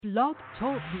Blog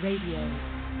Talk Radio.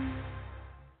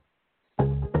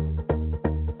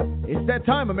 It's that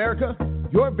time, America.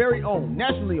 Your very own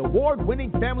nationally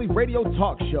award-winning family radio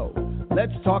talk show.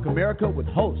 Let's Talk America with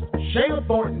host Shayla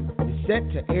Thornton is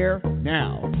set to air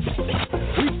now.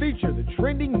 We feature the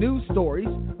trending news stories,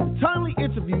 the timely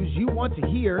interviews you want to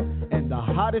hear, and the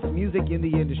hottest music in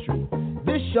the industry.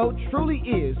 This show truly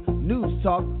is news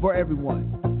talk for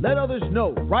everyone. Let others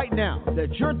know right now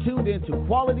that you're tuned into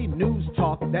quality news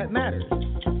talk that matters.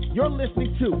 You're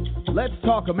listening to Let's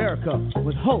Talk America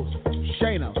with host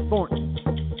Shayna Thornton.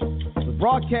 The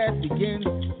broadcast begins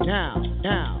now.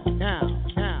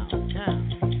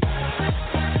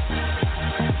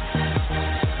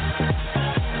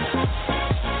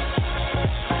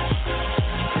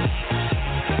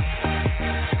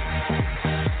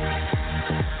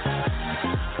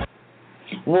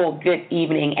 Well, good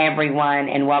evening, everyone,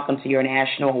 and welcome to your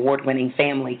national award-winning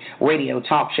family radio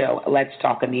talk show, Let's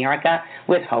Talk America,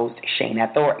 with host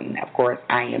Shayna Thornton. Of course,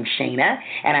 I am Shayna,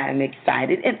 and I am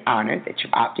excited and honored that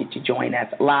you've opted to join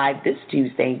us live this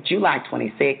Tuesday, July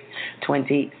 26,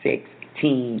 2016.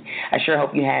 I sure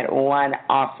hope you had one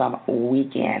awesome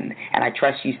weekend, and I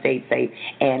trust you stayed safe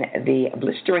in the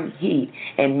blistering heat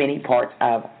in many parts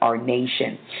of our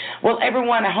nation. Well,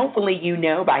 everyone, hopefully you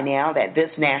know by now that this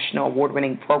national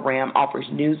award-winning program offers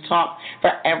news talk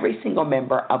for every single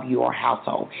member of your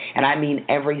household, and I mean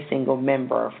every single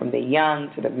member, from the young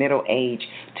to the middle age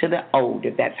to the old,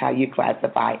 if that's how you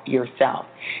classify yourself.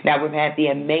 Now, we've had the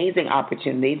amazing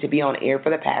opportunity to be on air for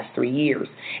the past 3 years,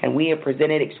 and we have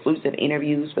presented exclusive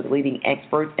interviews with leading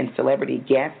experts and celebrity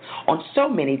guests on so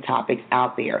many topics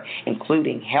out there,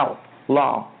 including health,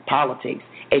 law, politics,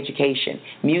 education,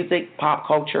 music, pop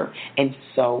culture, and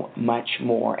so much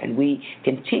more. And we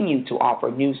continue to offer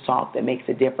news talk that makes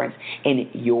a difference in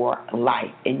your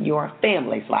life, in your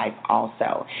family's life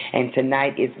also. And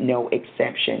tonight is no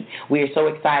exception. We are so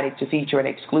excited to feature an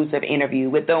exclusive interview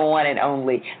with the one and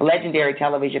only legendary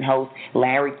television host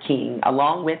Larry King,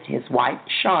 along with his wife,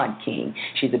 Shawn King.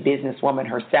 She's a businesswoman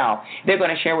herself. They're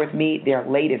going to share with me their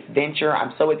latest venture.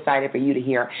 I'm so excited for you to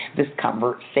hear this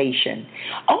conversation.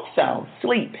 Also,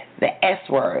 sleep, the S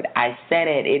word. I said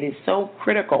it. It is so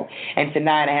critical. And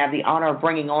tonight I have the honor of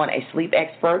bringing on a sleep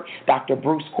expert, Dr.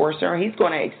 Bruce Corser. He's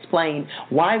going to explain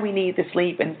why we need to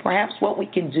sleep and perhaps what we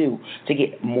can do to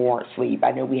get more sleep.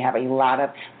 I know we have a lot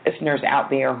of listeners out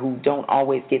there who don't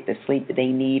always get the sleep that they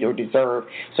need or deserve,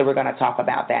 so we're going to talk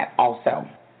about that also.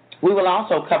 We will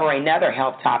also cover another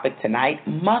health topic tonight,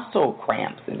 muscle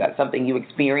cramps. Is that something you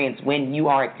experience when you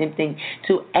are attempting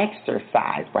to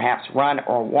exercise, perhaps run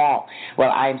or walk?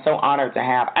 Well, I am so honored to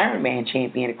have Ironman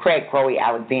champion Craig Crowley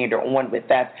Alexander on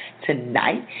with us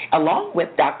tonight, along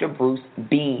with Dr. Bruce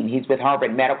Bean. He's with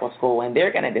Harvard Medical School, and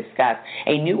they're going to discuss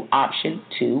a new option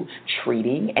to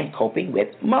treating and coping with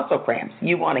muscle cramps.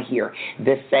 You want to hear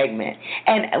this segment.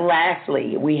 And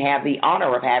lastly, we have the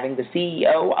honor of having the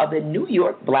CEO of the New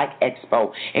York Black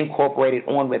Expo Incorporated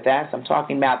on with us. I'm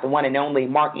talking about the one and only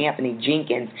Mark Anthony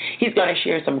Jenkins. He's going to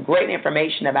share some great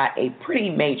information about a pretty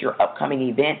major upcoming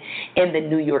event in the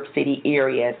New York City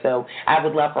area. So I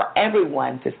would love for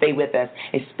everyone to stay with us,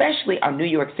 especially our New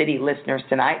York City listeners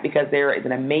tonight, because there is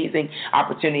an amazing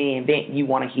opportunity and event you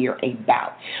want to hear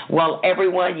about. Well,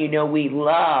 everyone, you know we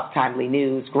love timely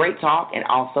news, great talk, and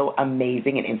also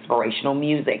amazing and inspirational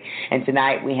music. And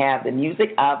tonight we have the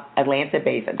music of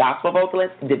Atlanta-based gospel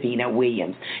vocalist Davina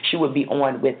Williams. She will be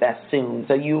on with us soon,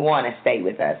 so you want to stay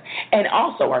with us. And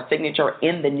also, our signature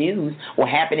in the news will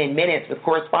happen in minutes with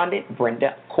correspondent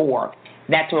Brenda Core.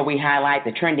 That's where we highlight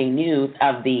the trending news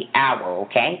of the hour,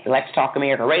 okay? Let's Talk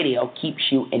America Radio keeps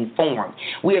you informed.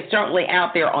 We are certainly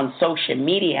out there on social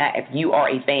media. If you are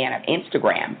a fan of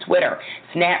Instagram, Twitter,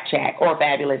 Snapchat, or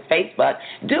fabulous Facebook,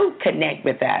 do connect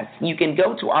with us. You can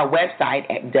go to our website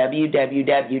at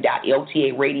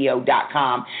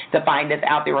www.ltaradio.com to find us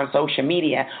out there on social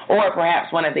media, or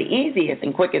perhaps one of the easiest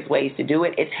and quickest ways to do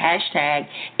it is hashtag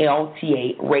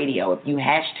LTA Radio. If you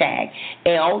hashtag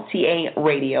LTA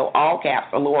Radio, all caps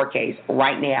or lowercase,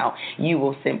 right now, you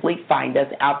will simply find us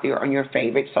out there on your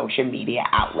favorite social media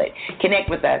outlet. Connect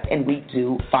with us, and we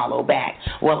do follow back.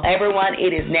 Well, everyone,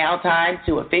 it is now time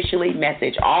to officially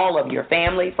message all of your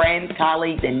family, friends,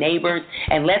 colleagues, and neighbors,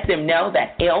 and let them know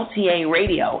that LTA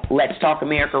Radio, Let's Talk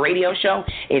America radio show,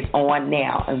 is on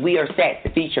now, and we are set to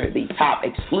feature the top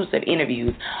exclusive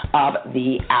interviews of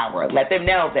the hour. Let them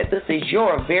know that this is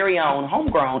your very own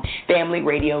homegrown family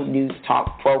radio news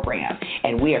talk program,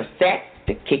 and we are set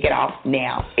to kick it off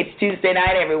now. It's Tuesday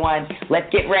night, everyone. Let's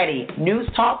get ready. News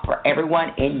talk for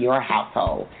everyone in your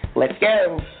household. Let's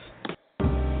go.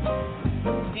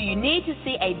 Do you need to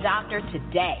see a doctor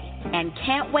today? and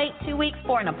can't wait 2 weeks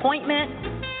for an appointment?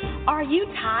 Are you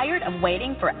tired of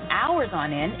waiting for hours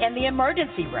on end in the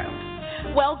emergency room?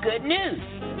 Well, good news.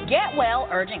 Get Well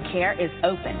Urgent Care is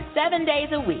open 7 days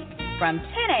a week from 10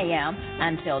 a.m.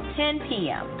 until 10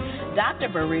 p.m. Dr.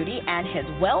 Baruti and his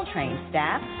well-trained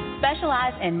staff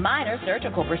specialize in minor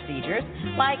surgical procedures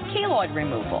like keloid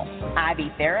removal,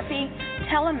 IV therapy,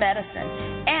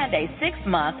 telemedicine, and a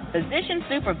 6-month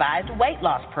physician-supervised weight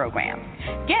loss program.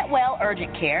 Get Well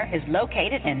Urgent Care is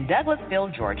located in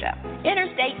Douglasville, Georgia,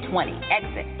 Interstate 20,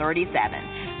 Exit 37.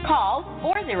 Call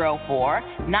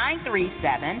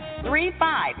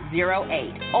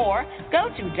 404-937-3508 or go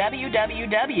to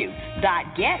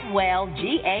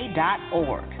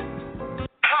www.getwellga.org.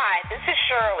 Hi, this is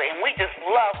Shirley, and we just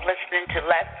love listening to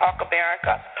Let's Talk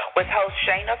America with host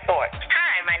Shana Thornton.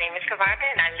 Hi, my name is Kavarga,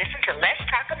 and I listen to Let's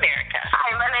Talk America.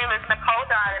 Hi, my name is Nicole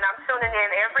Dodd, and I'm tuning in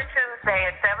every Tuesday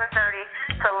at 7:30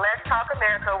 to Let's Talk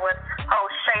America with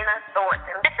host Shana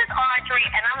Thornton. This is Audrey,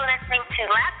 and I'm listening to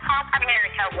Let's Talk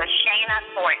America with Shana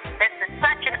Thornton. This is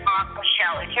such an awesome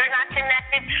show. If you're not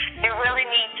connected, you really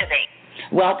need to be.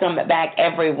 Welcome back,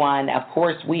 everyone. Of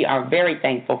course, we are very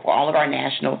thankful for all of our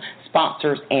national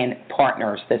sponsors and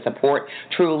partners. The support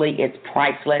truly is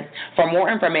priceless. For more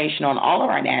information on all of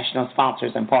our national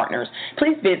sponsors and partners,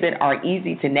 please visit our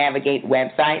easy-to-navigate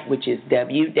website, which is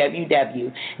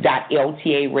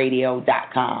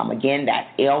www.ltaradio.com. Again, that's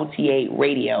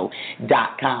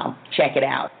ltaradio.com. Check it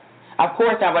out. Of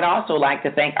course, I would also like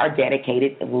to thank our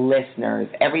dedicated listeners.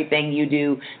 Everything you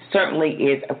do certainly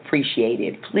is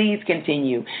appreciated. Please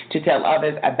continue to tell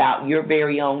others about your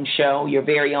very own show, your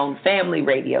very own family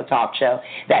radio talk show,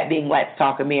 that being Let's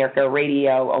Talk America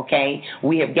Radio, okay?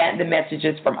 We have gotten the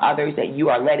messages from others that you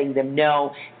are letting them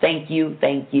know. Thank you,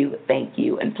 thank you, thank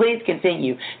you. And please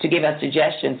continue to give us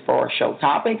suggestions for show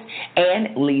topics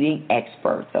and leading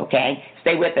experts, okay?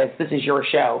 Stay with us. This is your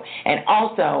show. And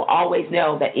also, always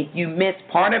know that if you miss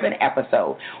part of an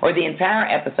episode or the entire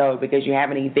episode because you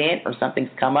have an event or something's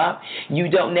come up, you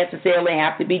don't necessarily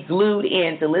have to be glued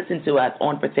in to listen to us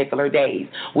on particular days.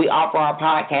 We offer our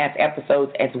podcast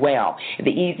episodes as well. The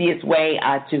easiest way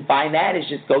to find that is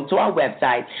just go to our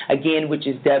website, again, which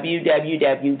is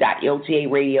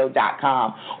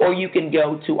www.ltaradio.com, or you can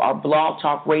go to our Blog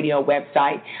Talk Radio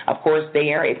website. Of course,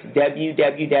 there it's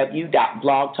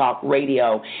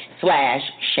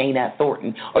www.blogtalkradio.com/Shana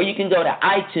Thornton, or you can go to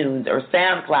iTunes or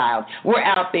SoundCloud. We're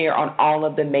out there on all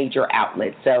of the major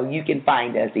outlets, so you can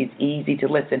find us. It's easy to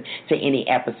listen to any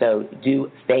episode.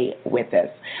 Do stay with us.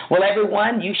 Well,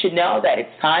 everyone, you should know that it's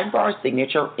time for our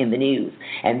signature in the news,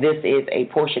 and this is a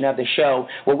portion of the show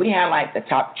where we highlight the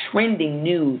top trending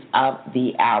news of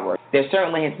the hour. There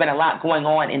certainly has been a lot going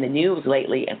on in the news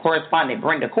lately, and correspondent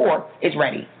Brenda Core is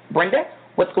ready. Brenda,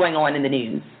 what's going on in the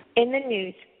news? In the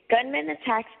news, gunman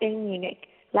attacks in Munich.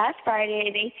 Last Friday,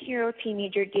 an 18-year-old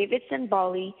teenager, David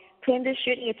Sambali, planned a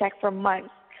shooting attack for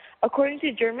months. According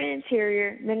to German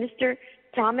Interior Minister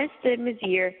Thomas de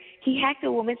Maizière, he hacked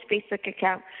a woman's Facebook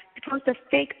account to post a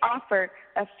fake offer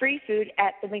of free food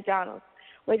at the McDonald's,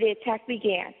 where the attack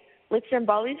began. With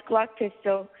Sambali's Glock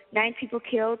pistol, 9 people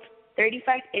killed,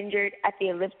 35 injured at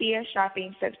the Olympia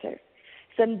shopping center.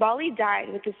 Sambali died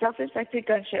with a self-inflicted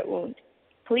gunshot wound.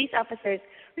 Police officers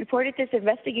reported this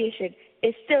investigation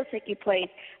is still taking place,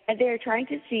 and they are trying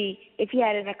to see if he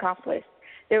had an accomplice.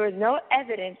 There was no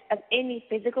evidence of any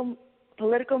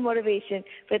political motivation,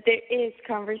 but there is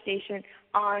conversation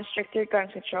on stricter gun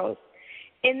controls.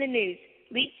 In the news,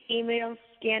 leaked email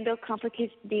scandal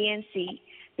complicates DNC.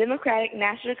 Democratic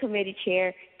National Committee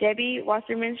Chair Debbie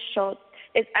Wasserman Schultz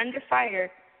is under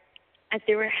fire as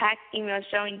there were hacked emails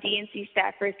showing DNC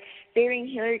staffers favoring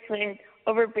Hillary Clinton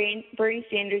over Bernie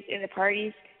Sanders in the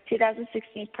party's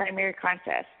 2016 primary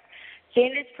contest.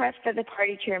 Sanders pressed for the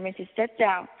party chairman to step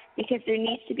down because there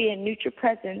needs to be a neutral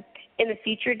presence in the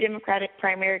future Democratic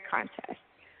primary contest.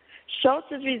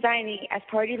 Schultz is resigning as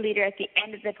party leader at the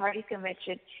end of the party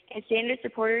convention, and Sanders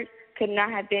supporters could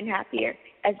not have been happier,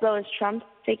 as well as Trump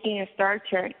taking a star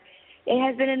turn. It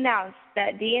has been announced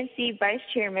that DNC Vice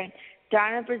Chairman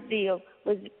Donna Brazile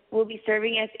will be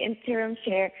serving as interim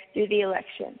chair through the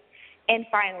election. And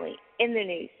finally, in the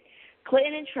news,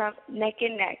 Clinton and Trump neck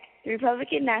and neck. The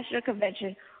Republican National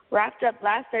Convention wrapped up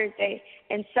last Thursday,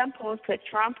 and some polls put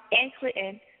Trump and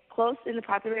Clinton close in the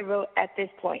popular vote at this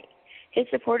point. His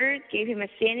supporters gave him a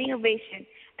standing ovation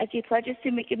as he pledges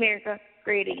to make America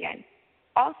great again.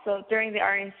 Also, during the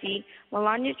RNC,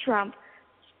 Melania Trump's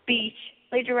speech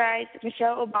plagiarized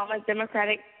Michelle Obama's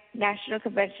Democratic National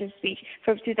Convention speech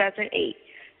from 2008.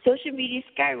 Social media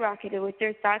skyrocketed with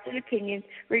their thoughts and opinions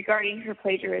regarding her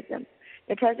plagiarism.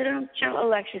 The presidential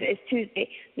election is Tuesday,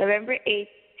 November 8th,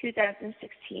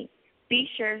 2016. Be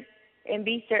sure and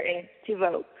be certain to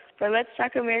vote. For Let's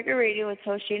Talk America Radio with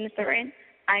host Shana Thornton,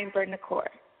 I'm Brenda Core.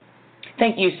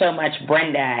 Thank you so much,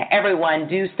 Brenda. Everyone,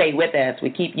 do stay with us. We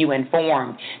keep you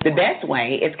informed. The best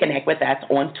way is connect with us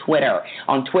on Twitter.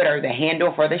 On Twitter, the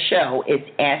handle for the show is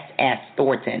SS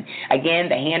Thornton. Again,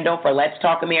 the handle for Let's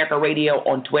Talk America Radio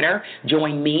on Twitter,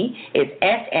 join me, is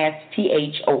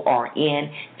SSTHORNTON.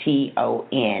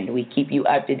 We keep you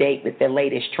up to date with the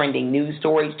latest trending news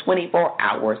stories 24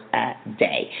 hours a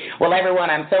day. Well, everyone,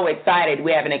 I'm so excited.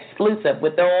 We have an exclusive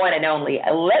with the one and only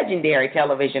legendary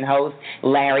television host,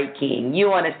 Larry King. You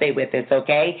want to stay with us,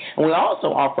 okay? And we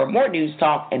also offer more news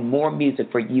talk and more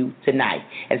music for you tonight.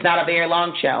 It's not a very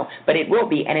long show, but it will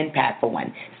be an impactful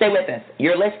one. Stay with us.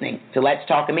 You're listening to Let's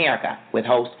Talk America with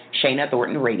host Shana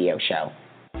Thornton Radio Show.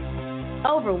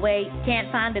 Overweight?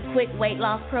 Can't find a quick weight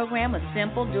loss program with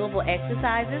simple, doable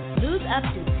exercises? Lose up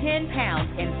to 10 pounds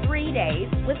in 3 days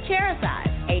with Chairsize,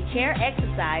 a chair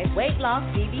exercise weight loss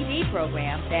DVD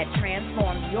program that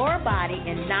transforms your body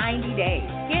in 90 days.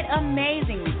 Get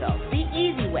amazing results the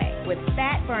easy way with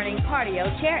fat-burning cardio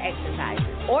chair exercises.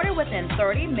 Order within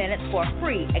 30 minutes for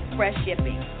free express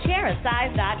shipping.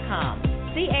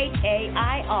 Chairsize.com.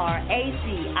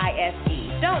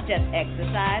 CHAIRACISE. Don't just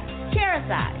exercise,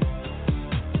 Chairsize.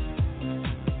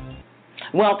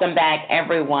 Welcome back,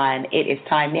 everyone. It is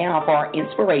time now for our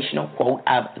inspirational quote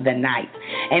of the night.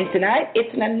 And tonight,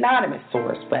 it's an anonymous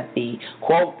source, but the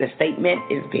quote, the statement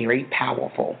is very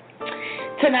powerful.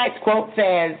 Tonight's quote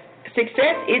says,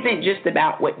 "Success isn't just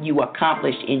about what you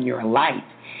accomplish in your life.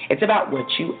 It's about what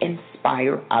you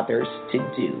inspire others to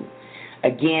do."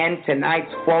 Again,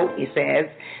 tonight's quote, it says,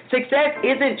 "Success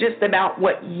isn't just about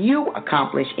what you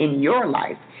accomplish in your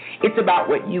life. It's about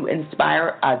what you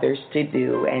inspire others to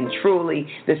do." And truly,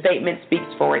 the statement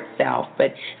speaks for itself.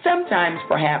 But sometimes,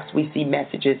 perhaps, we see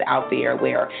messages out there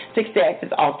where success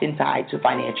is often tied to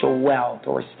financial wealth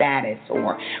or status,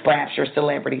 or perhaps your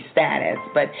celebrity status.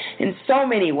 But in so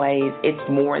many ways, it's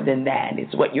more than that.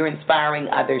 It's what you're inspiring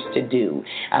others to do.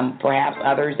 Perhaps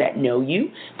others that know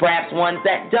you, perhaps ones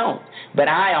that don't. But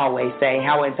I always say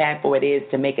how impactful it is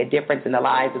to make a difference in the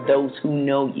lives of those who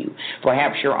know you.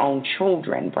 Perhaps your own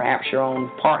children, perhaps your own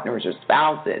partners or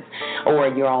spouses, or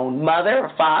your own mother or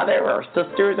father or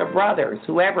sisters or brothers,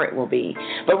 whoever it will be.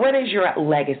 But what is your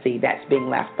legacy that's being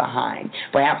left behind?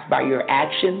 Perhaps by your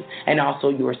actions and also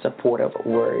your supportive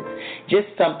words. Just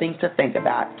something to think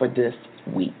about for this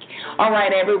week. All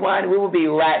right, everyone, we will be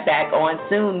right back on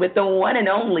soon with the one and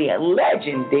only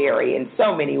legendary in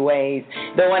so many ways,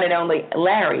 the one and only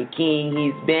Larry King.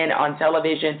 He's been on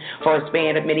television for a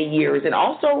span of many years and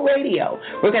also radio.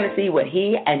 We're going to see what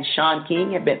he and Sean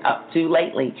King have been up to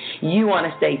lately. You want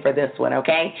to stay for this one,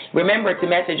 okay? Remember to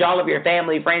message all of your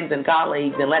family, friends, and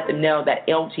colleagues and let them know that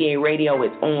LTA Radio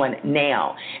is on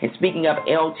now. And speaking of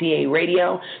LTA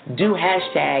Radio, do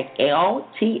hashtag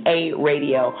LTA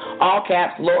Radio. All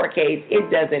caps, lowercase, it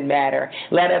doesn't matter.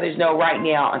 Let others know right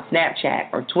now on Snapchat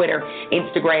or Twitter,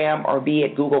 Instagram, or be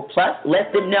it Google+.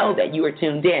 Let them know that you are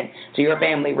tuned in to your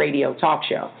family radio talk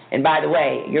show. And by the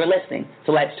way, you're listening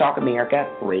to Let's Talk America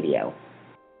Radio.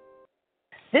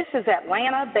 This is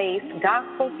Atlanta-based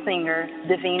gospel singer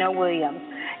Davina Williams.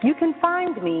 You can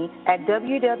find me at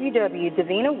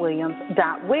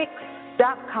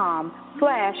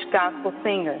www.davinawilliams.wix.com/gospel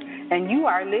singer. And you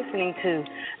are listening to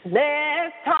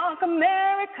Let's Talk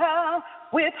America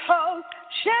with host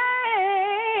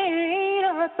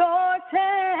Shana Thornton.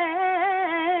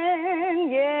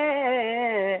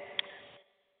 Yeah.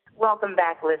 Welcome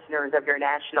back, listeners of your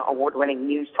national award-winning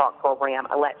news talk program,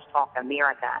 Let's Talk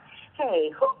America.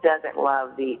 Hey, who doesn't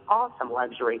love the awesome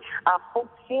luxury of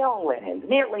hotel linens?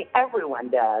 Nearly everyone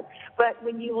does. But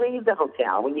when you leave the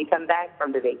hotel, when you come back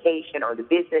from the vacation or the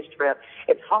business trip,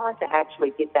 it's hard to actually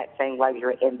get that same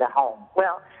luxury in the home.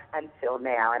 Well, until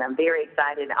now. And I'm very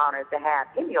excited and honored to have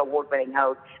Emmy Award-winning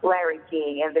host Larry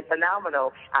King and the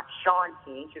phenomenal Sean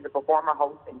King. She's a performer,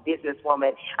 host, and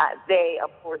businesswoman. They,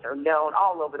 of course, are known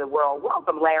all over the world.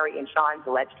 Welcome, Larry and Sean,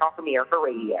 to Let's Talk America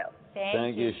Radio.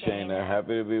 Thank you, Shana.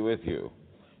 Happy to be with you.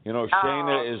 You know,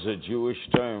 Shana is a Jewish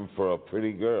term for a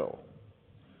pretty girl.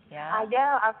 Yeah. I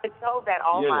know. I've been told that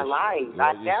all my life.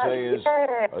 What you say is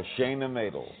a Shana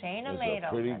Madel. Shana Madel. A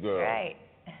pretty girl. Right.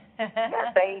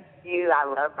 Thank you. I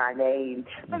love my name.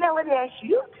 But now let me ask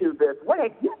you two this. What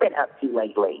have you been up to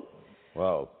lately?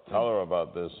 Well, tell her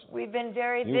about this. We've been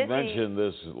very busy. You mentioned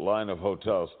this line of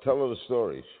hotels. Tell her the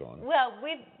story, Sean. Well,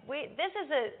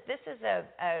 this is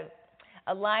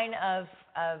a line of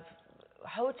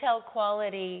hotel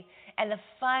quality and the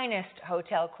finest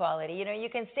hotel quality. You know, you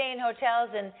can stay in hotels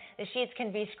and the sheets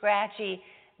can be scratchy.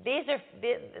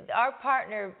 Our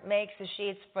partner makes the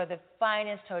sheets for the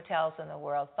finest hotels in the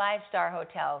world, 5-star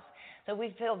hotels. So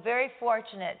we feel very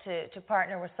fortunate to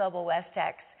partner with Sobel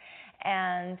Westex.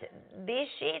 And these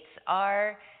sheets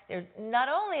not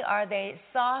only are they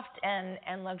soft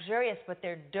and luxurious, but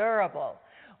they're durable,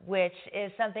 which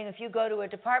is something if you go to a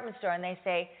department store and they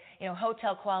say,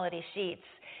 hotel quality sheets.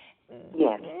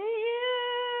 Yes.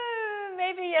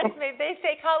 Maybe yes, maybe they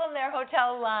say call them their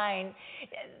hotel line.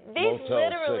 These Motel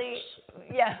literally, 6.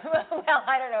 yeah. Well,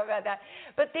 I don't know about that,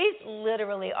 but these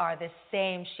literally are the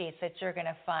same sheets that you're going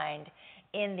to find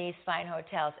in these fine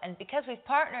hotels. And because we've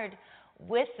partnered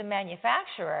with the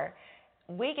manufacturer,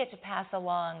 we get to pass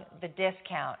along the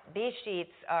discount. These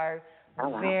sheets are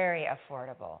very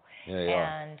affordable. Yeah, they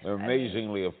are. They're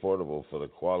amazingly affordable for the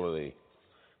quality.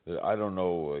 I don't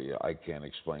know. I can't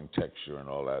explain texture and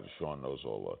all that. Sean knows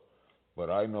all that. But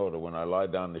I know that when I lie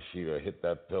down the sheet or hit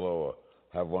that pillow or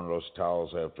have one of those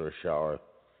towels after a shower,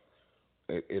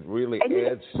 it really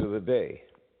adds to the day.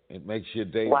 It makes your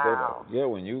day better. Yeah,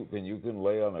 when you can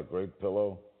lay on a great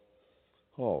pillow,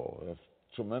 it's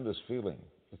a tremendous feeling.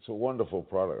 It's a wonderful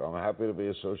product. I'm happy to be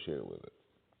associated with it.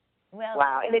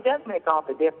 Wow, and it does make all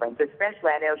the difference,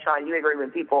 especially, I know, Sean, you agree, when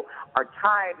people are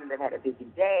tired and they've had a busy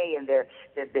day and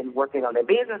they've been working on their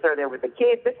business or they're with the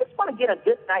kids. They just want to get a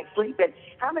good night's sleep. And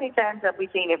how many times have we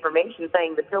seen information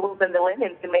saying the pillows and the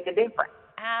linens can make a difference?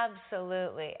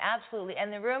 Absolutely, absolutely.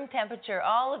 And the room temperature,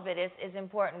 all of it is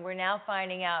important. We're now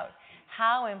finding out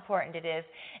how important it is.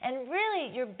 And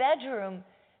really, your bedroom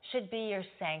should be your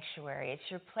sanctuary. It's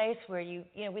your place where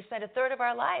we spend a third of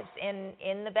our lives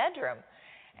in the bedroom.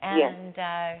 And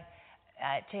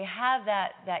to have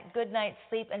that good night's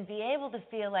sleep and be able to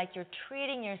feel like you're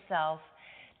treating yourself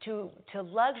to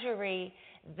luxury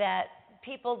that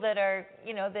people that are,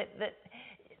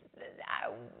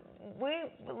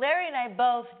 Larry and I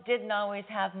both didn't always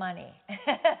have money.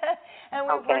 And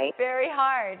we worked very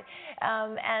hard.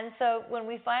 And so when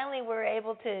we finally were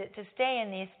able to stay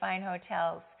in these fine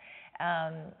hotels,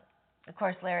 of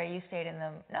course, Larry, you stayed in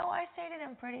them. No, I stayed in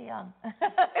them pretty young.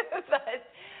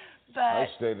 but I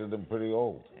stayed in them pretty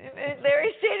old.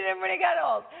 Larry stayed in them when he got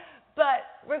old.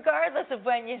 But regardless of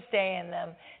when you stay in them,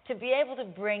 to be able to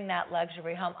bring that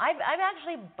luxury home. I've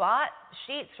actually bought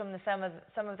sheets from some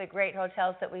of the great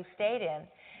hotels that we've stayed in.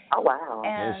 Oh, wow.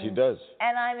 Yes, she does.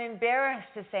 And I'm embarrassed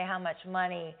to say how much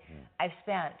money I've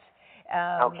spent.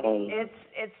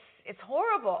 It's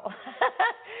horrible.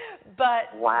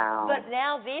 But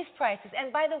now these prices,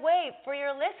 and by the way, for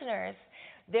your listeners,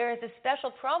 there is a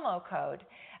special promo code.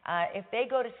 If they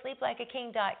go to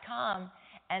sleeplikeaking.com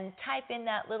and type in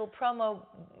that little promo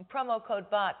code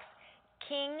box,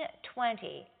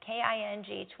 KING20,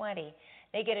 K-I-N-G 20,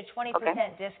 they get a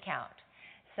 20% discount.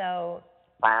 So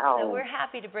we're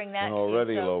happy to bring that and to you.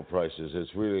 already low prices.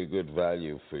 It's really good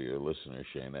value for your listeners,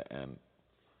 Shana, and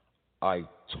I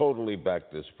totally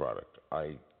back this product.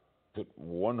 I put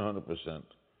 100%.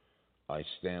 I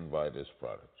stand by this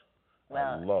product.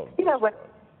 I love this product.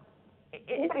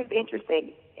 It is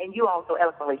interesting, and you also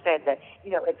eloquently said that,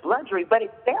 it's luxury, but it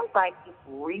sounds like it's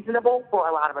reasonable for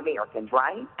a lot of Americans,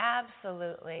 right?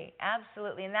 Absolutely,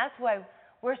 absolutely, and that's why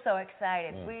we're so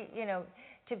excited. We,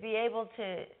 to be able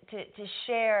to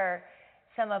share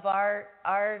some of our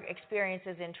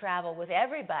experiences in travel with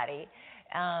everybody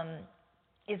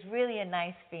is really a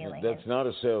nice feeling. That's not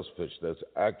a sales pitch. That's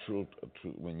actual.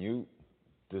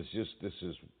 This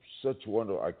is such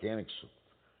wonderful.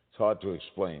 It's hard to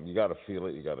explain. You got to feel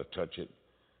it. You got to touch it.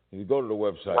 If you go to the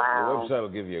website, the website will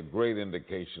give you a great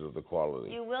indication of the quality.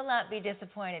 You will not be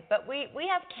disappointed. But we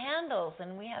have candles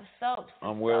and we have soaps.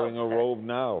 I'm wearing a robe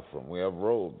now. We have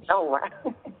robes. Oh,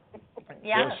 wow.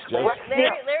 Yeah.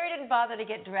 Larry didn't bother to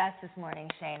get dressed this morning,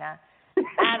 Shana,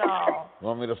 at all.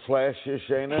 Want me to flash you,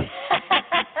 Shana?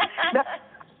 No,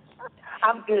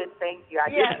 I'm good, thank you.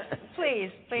 Yes,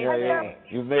 please. Yeah.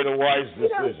 You've made a wise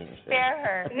decision. Spare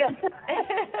her.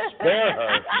 Spare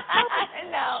her?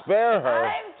 No. Spare her?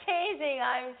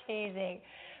 I'm teasing.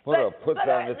 Put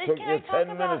down. It took you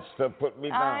 10 minutes to put me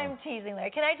down. I'm teasing,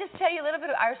 Larry. Can I just tell you a little bit?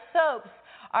 Our soaps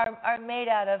are made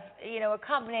out of, a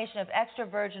combination of extra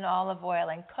virgin olive oil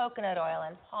and coconut oil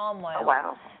and palm oil. Oh,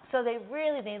 wow. So they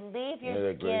leave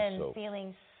your skin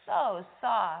feeling so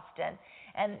soft,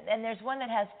 and there's one that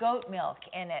has goat milk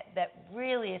in it that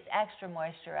really is extra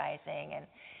moisturizing,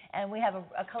 and we have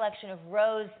a collection of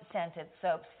rose-scented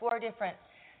soaps, 4 different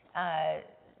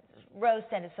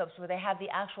rose-scented soaps where they have the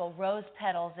actual rose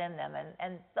petals in them,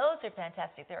 and those are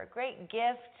fantastic. They're a great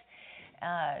gift.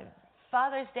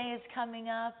 Father's Day is coming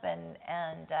up, and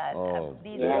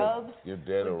these robes you're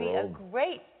dead would be robe.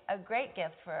 a a great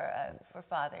gift for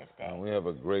Father's Day. And we have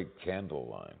a great candle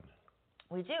line.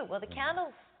 We do. Well, the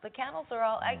candles are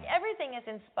all. Everything is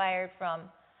inspired from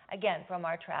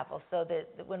our travels. So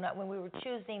when we were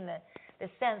choosing the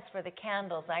scents for the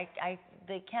candles,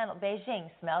 Beijing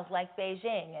smells like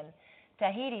Beijing, and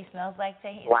Tahiti smells like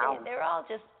Tahiti. Wow. They're all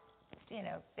just,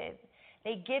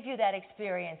 they give you that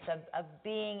experience of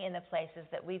being in the places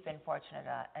that we've been fortunate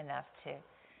enough to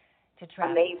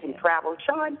travel. Amazing travel.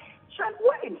 Sean,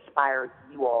 what inspired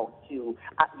you all to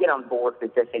get on board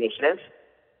with this initiative?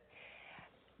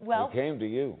 Well, they came to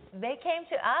you. They came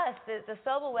to us. The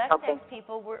Sobel West Tex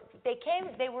people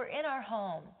they were in our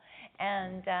home,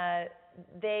 and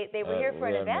they were here for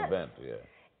an event.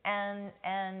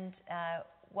 And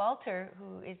Walter,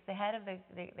 who is the head of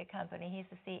the company, he's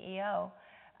the CEO.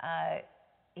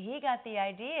 He got the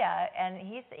idea, and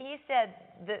he said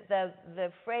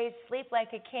the phrase "sleep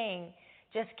like a king"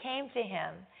 just came to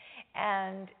him,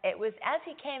 and it was as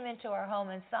he came into our home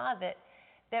and saw that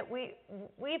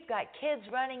we've got kids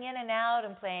running in and out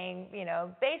and playing,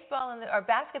 baseball or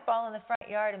basketball in the front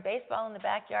yard and baseball in the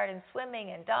backyard and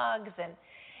swimming and dogs, and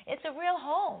it's a real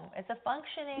home. It's a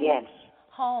functioning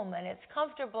home, and it's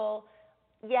comfortable,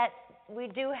 yet we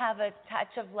do have a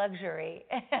touch of luxury.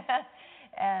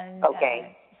 And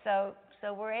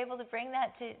so we're able to bring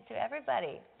that to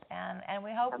everybody, and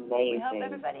we hope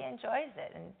everybody enjoys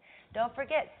it. And don't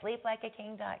forget,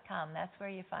 sleeplikeaking.com. That's where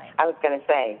you find it. I was going to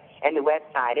say, and the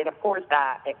website. And, of course,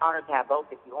 an honor to have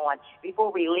both of you on. Before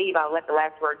we leave, I'll let the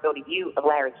last word go to you,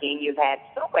 Larry King. You've had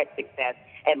so much success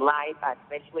in life,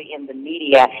 especially in the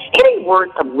media. Any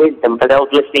words of wisdom for those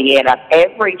listening in of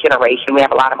every generation? We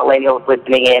have a lot of millennials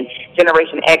listening in,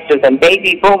 Generation Xers and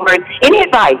baby boomers. Any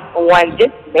advice on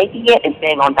just making it and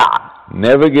staying on top?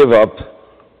 Never give up.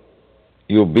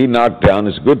 You'll be knocked down.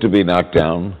 It's good to be knocked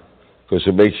down, because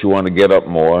it makes you want to get up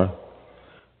more.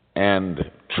 And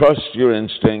trust your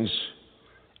instincts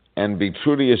and be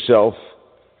true to yourself.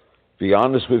 Be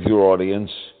honest with your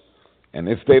audience. And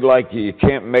if they like you, you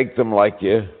can't make them like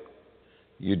you.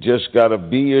 You just got to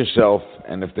be yourself.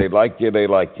 And if they like you, they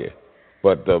like you.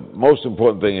 But the most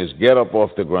important thing is get up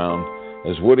off the ground.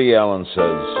 As Woody Allen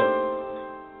says,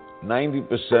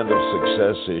 90% of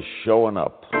success is showing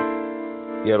up.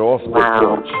 Get off the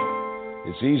porch.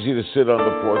 It's easy to sit on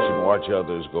the porch and watch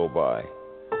others go by.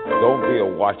 Don't be a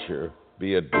watcher,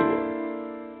 be a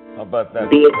doer. How about that?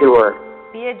 Be a doer.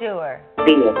 Be a doer.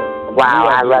 Wow,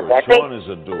 I love that. Sean is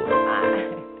a doer.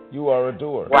 You are a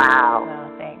doer. Wow.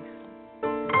 Well, thanks.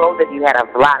 Both of you had a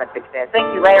lot of success.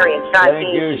 Thank you, Larry and Sean.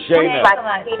 Thank you, Shana.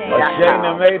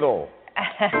 Shana Madel.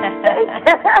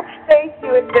 Thank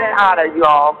you. It's been an honor, you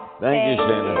all. Thank you,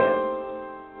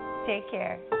 Shana. Take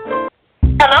care.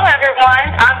 Hello, everyone.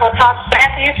 I'm Latasha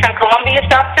Matthews from Columbia,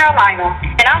 South Carolina,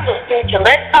 and I'm listening to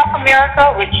Let's Talk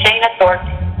America with Shana Thornton.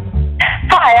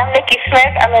 Hi, I'm Nikki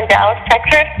Smith. I'm in Dallas,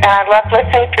 Texas, and I love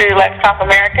listening to Let's Talk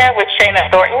America with Shana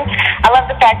Thornton. I love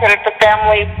the fact that it's a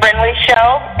family-friendly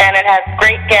show, and it has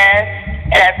great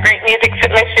guests, it has great music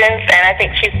submissions, and I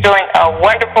think she's doing a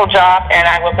wonderful job, and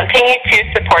I will continue to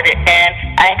support it, and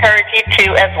I encourage you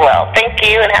to as well. Thank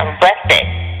you, and have a blessed day.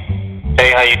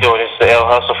 Hey, how you doing? This is El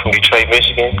Hustle from Detroit,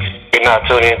 Michigan. You're now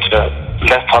tuning into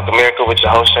Let's Talk America with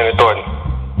your host, Shana Thornton.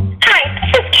 Hi,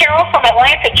 this is Carol from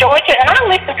Atlanta, Georgia, and I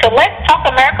listen to Let's Talk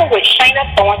America with Shana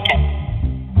Thornton.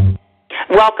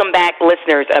 Welcome back,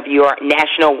 listeners of your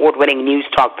national award-winning news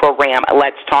talk program,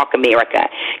 Let's Talk America.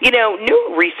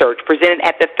 New research presented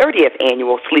at the 30th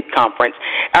Annual Sleep Conference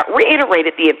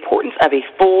reiterated the importance of a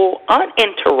full,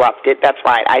 uninterrupted, that's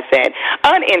right, I said,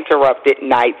 uninterrupted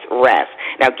night's rest.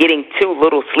 Now, getting too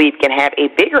little sleep can have a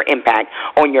bigger impact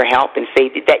on your health and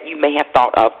safety that you may have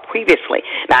thought of previously.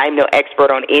 Now, I'm no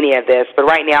expert on any of this, but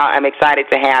right now I'm excited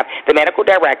to have the medical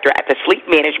director at the Sleep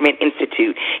Management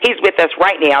Institute. He's with us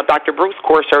right now, Dr. Bruce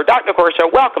Corser. Dr.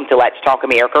 Corser, welcome to Let's Talk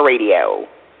America Radio.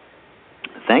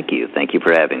 Thank you. Thank you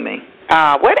for having me.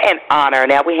 What an honor.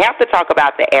 Now, we have to talk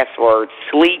about the S word,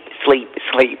 sleep, sleep,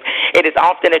 sleep. It is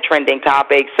often a trending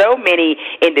topic. So many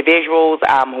individuals,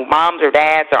 who moms or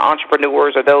dads or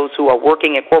entrepreneurs or those who are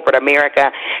working in corporate America,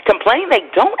 complain they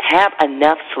don't have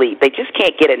enough sleep. They just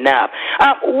can't get enough.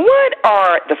 What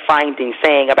are the findings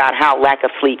saying about how lack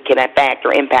of sleep can affect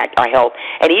or impact our health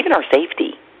and even our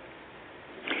safety?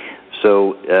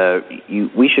 So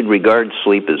we should regard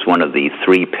sleep as one of the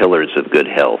three pillars of good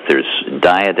health. There's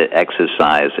diet,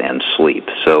 exercise, and sleep.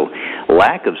 So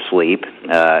lack of sleep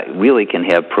really can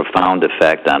have profound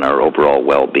effect on our overall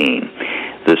well-being.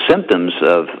 The symptoms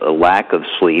of a lack of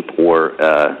sleep or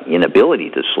inability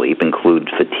to sleep include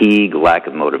fatigue, lack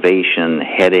of motivation,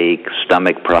 headache,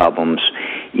 stomach problems,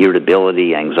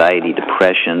 irritability, anxiety,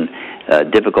 depression,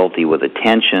 difficulty with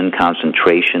attention,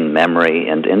 concentration, memory,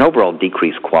 and overall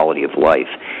decreased quality of life.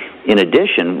 In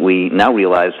addition, we now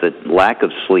realize that lack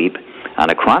of sleep on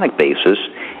a chronic basis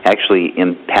actually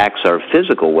impacts our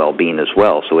physical well-being as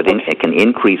well. So it can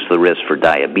increase the risk for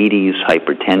diabetes,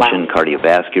 hypertension,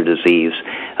 cardiovascular disease,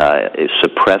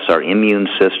 suppress our immune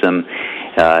system,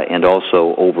 and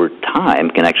also over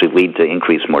time can actually lead to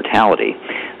increased mortality.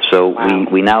 So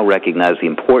we now recognize the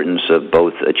importance of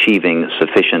both achieving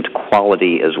sufficient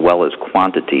quality as well as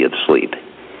quantity of sleep.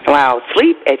 Wow,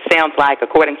 sleep, it sounds like,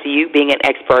 according to you being an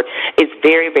expert, is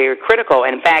very, very critical.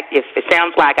 And in fact, if it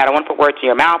sounds like, I don't want to put words in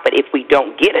your mouth, but if we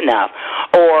don't get enough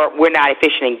or we're not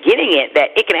efficient in getting it, that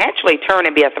it can actually turn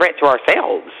and be a threat to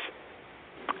ourselves.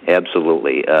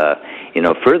 Absolutely.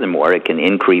 Furthermore, it can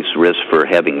increase risk for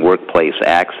having workplace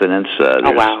accidents.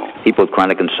 People with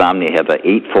chronic insomnia have an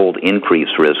 8-fold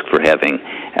increased risk for having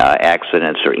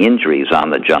accidents or injuries on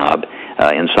the job.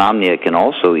 Insomnia can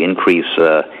also increase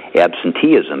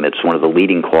absenteeism. It's one of the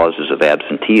leading causes of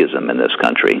absenteeism in this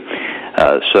country.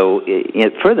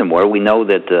 Furthermore, we know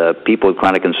that people with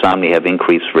chronic insomnia have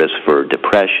increased risk for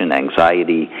depression,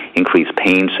 anxiety, increased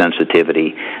pain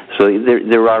sensitivity. So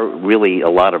there are really a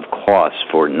lot of costs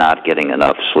for not getting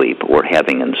enough sleep or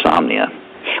having insomnia.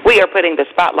 We are putting the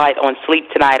spotlight on sleep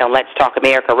tonight on Let's Talk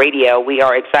America Radio. We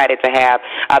are excited to have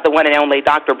the one and only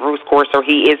Dr. Bruce Corser.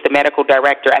 He is the medical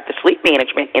director at the Sleep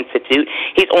Management Institute.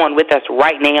 He's on with us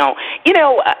right now.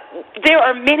 There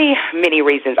are many, many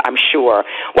reasons, I'm sure,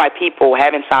 why people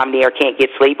have insomnia or can't get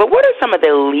sleep. But what are some of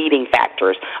the leading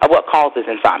factors of what causes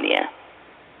insomnia?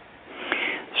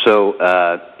 So,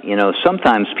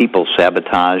 sometimes people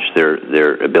sabotage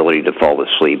their ability to fall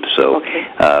asleep. So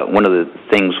one of the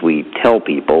things we tell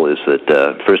people is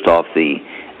that, first off,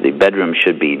 the bedroom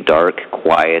should be dark,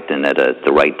 quiet, and at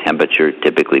the right temperature,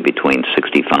 typically between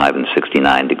 65 and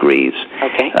 69 degrees.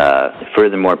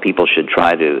 Furthermore, people should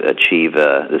try to achieve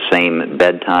the same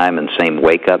bedtime and same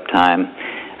wake-up time,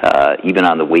 even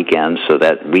on the weekends, so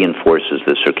that reinforces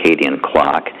the circadian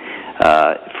clock.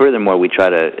 Furthermore, we try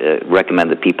to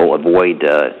recommend that people avoid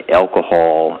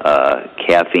alcohol,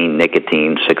 caffeine,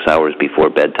 nicotine 6 hours before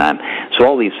bedtime. So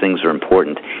all these things are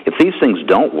important. If these things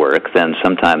don't work, then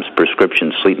sometimes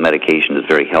prescription sleep medication is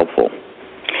very helpful.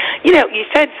 You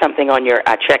said something on your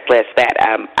checklist that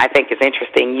I think is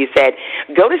interesting. You said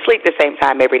go to sleep the same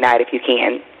time every night if you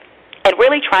can, and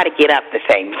really try to get up the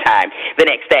same time the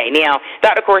next day. Now,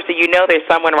 Dr. Corser, there's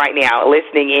someone right now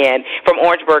listening in from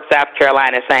Orangeburg, South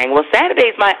Carolina, saying, well,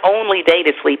 Saturday's my only day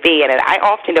to sleep in, and I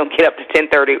often don't get up to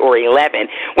 10:30 or 11,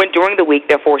 when during the week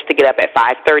they're forced to get up at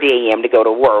 5:30 a.m. to go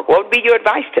to work. What would be your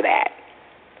advice to that?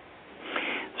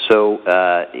 So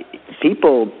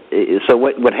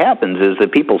what happens is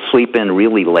that people sleep in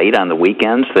really late on the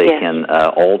weekends. They can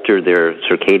alter their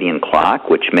circadian clock,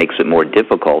 which makes it more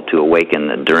difficult to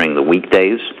awaken during the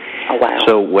weekdays.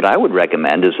 So what I would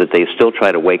recommend is that they still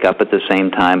try to wake up at the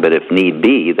same time, but if need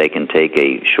be, they can take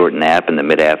a short nap in the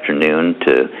mid-afternoon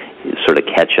to sort of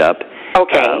catch up.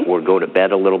 Or go to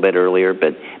bed a little bit earlier,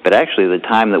 but actually the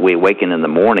time that we awaken in the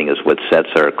morning is what sets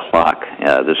our clock,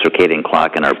 the circadian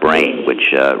clock in our brain,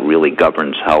 which really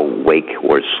governs how awake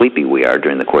or sleepy we are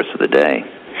during the course of the day.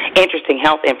 Interesting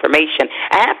health information.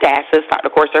 I have to ask this, Dr.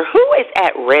 Corser, who is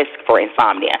at risk for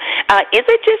insomnia? Is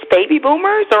it just baby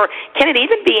boomers, or can it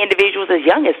even be individuals as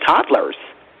young as toddlers?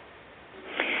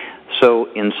 So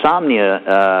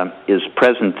insomnia is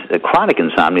present, chronic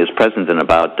insomnia is present in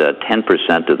about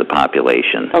 10% of the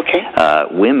population.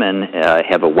 Women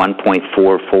have a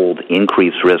 1.4-fold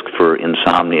increased risk for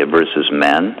insomnia versus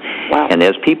men. And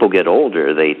as people get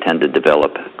older, they tend to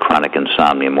develop chronic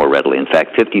insomnia more readily. In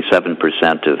fact,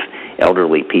 57% of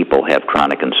elderly people have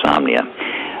chronic insomnia.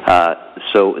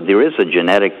 So there is a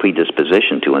genetic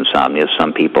predisposition to insomnia.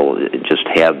 Some people just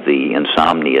have the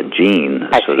insomnia gene,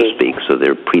 so to speak, so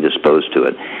they're predisposed to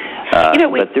it.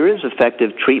 But there is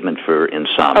effective treatment for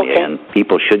insomnia, and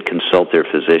people should consult their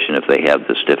physician if they have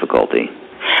this difficulty.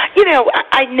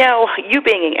 I know you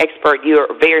being an expert, you're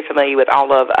very familiar with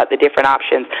all of the different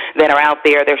options that are out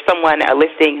there. There's someone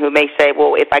listening who may say,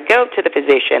 well, if I go to the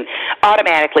physician,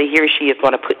 automatically he or she is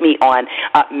going to put me on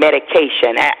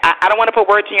medication. I don't want to put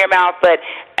words in your mouth, but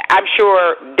I'm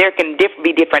sure there can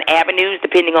be different avenues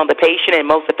depending on the patient and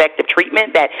most effective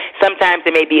treatment, that sometimes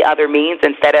there may be other means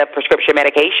instead of prescription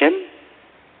medication.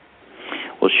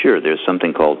 Well, sure. There's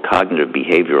something called cognitive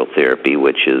behavioral therapy,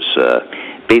 which is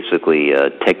basically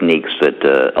techniques that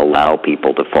allow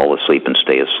people to fall asleep and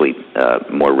stay asleep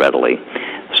more readily.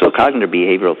 So cognitive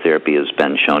behavioral therapy has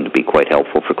been shown to be quite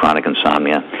helpful for chronic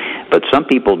insomnia. But some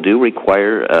people do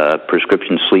require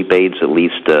prescription sleep aids, at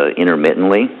least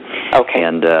intermittently. Okay.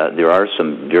 And there are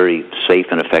some very safe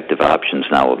and effective options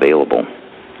now available.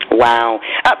 Wow.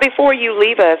 Before you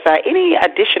leave us, any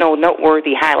additional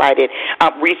noteworthy highlighted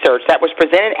research that was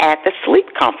presented at the Sleep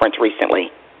Conference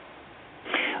recently?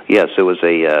 Yes, it was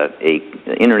a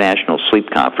international sleep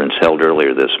conference held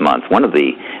earlier this month. One of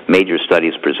the major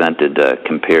studies presented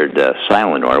compared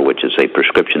Silanor, which is a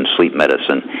prescription sleep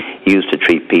medicine used to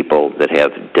treat people that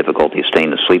have difficulty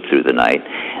staying asleep through the night.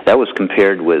 That was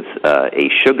compared with a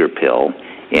sugar pill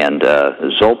and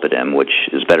Zolpidem, which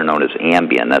is better known as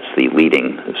Ambien. That's the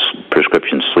leading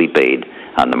prescription sleep aid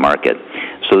on the market.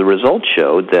 So the results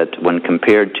showed that when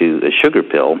compared to a sugar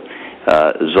pill,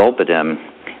 Zolpidem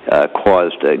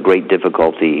caused great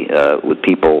difficulty with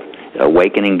people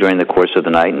awakening during the course of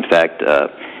the night. In fact,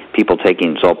 people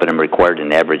taking Zolpidem required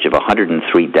an average of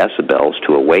 103 decibels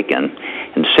to awaken,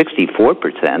 and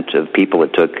 64% of people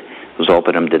that took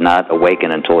Zolpidem did not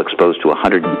awaken until exposed to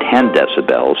 110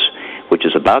 decibels, which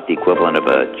is about the equivalent of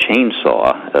a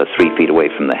chainsaw 3 feet away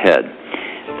from the head.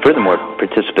 Furthermore,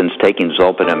 participants taking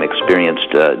Zolpidem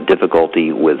experienced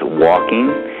difficulty with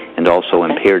walking and also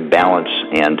impaired balance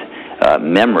and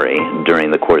memory during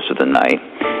the course of the night.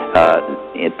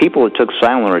 And people who took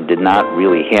Silanor did not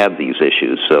really have these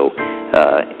issues, so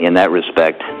in that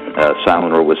respect,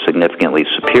 Silanor was significantly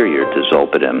superior to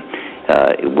Zolpidem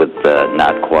with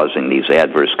not causing these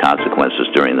adverse consequences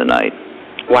during the night.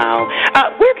 Wow.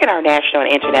 Where can our national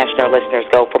and international listeners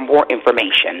go for more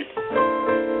information?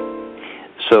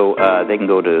 So they can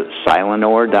go to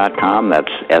Silanor.com,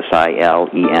 that's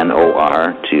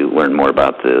SILENOR, to learn more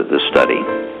about the study.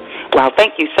 Wow,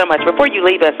 thank you so much. Before you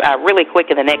leave us, really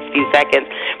quick in the next few seconds,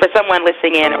 for someone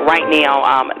listening in right now,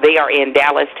 they are in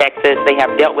Dallas, Texas. They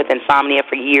have dealt with insomnia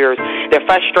for years. They're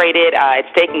frustrated.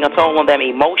 It's taking a toll on them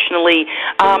emotionally.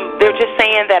 They're just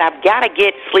saying that I've got to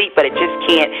get sleep, but it just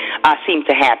can't seem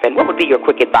to happen. What would be your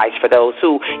quick advice for those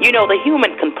who, the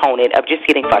human component of just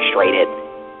getting frustrated?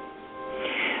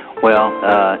 Well,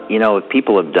 if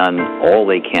people have done all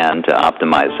they can to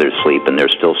optimize their sleep and they're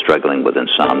still struggling with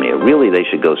insomnia, really they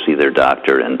should go see their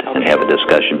doctor and have a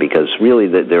discussion, because really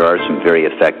there are some very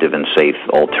effective and safe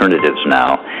alternatives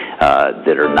now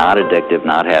that are not addictive,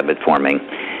 not habit-forming.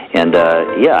 And,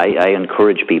 I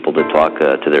encourage people to talk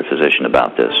to their physician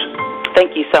about this.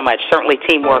 Thank you so much. Certainly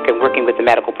teamwork and working with the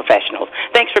medical professionals.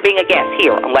 Thanks for being a guest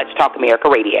here on Let's Talk America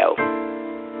Radio.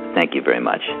 Thank you very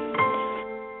much.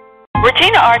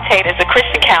 Regina Artate is a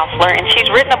Christian counselor, and she's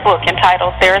written a book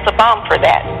entitled There is a Balm for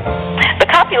That. The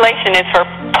compilation is her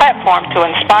platform to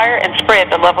inspire and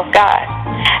spread the love of God.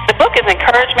 The book is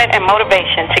encouragement and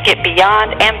motivation to get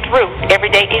beyond and through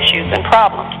everyday issues and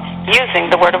problems using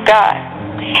the Word of God.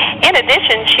 In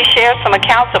addition, she shares some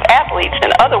accounts of athletes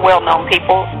and other well-known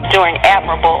people doing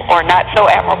admirable or not so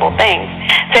admirable things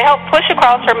to help push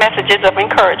across her messages of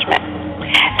encouragement.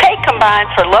 Tate combines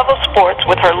her love of sports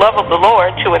with her love of the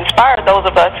Lord to inspire those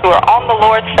of us who are on the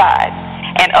Lord's side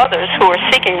and others who are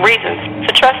seeking reasons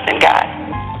to trust in God.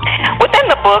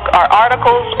 Within the book are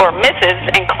articles or missives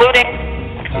including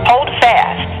Hold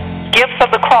Fast, Gifts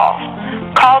of the Cross,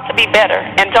 Call to Be Better,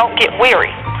 and Don't Get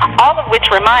Weary, all of which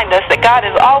remind us that God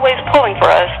is always pulling for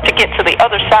us to get to the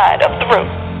other side of the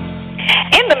route.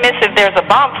 In the missive, There's a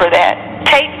Balm for That,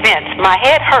 Tate vents, my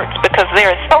head hurts because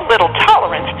there is so little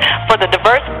tolerance for the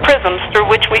diverse prisms through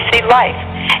which we see life,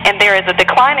 and there is a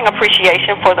declining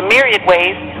appreciation for the myriad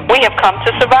ways we have come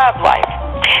to survive life.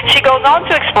 She goes on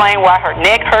to explain why her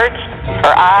neck hurts,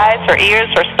 her eyes, her ears,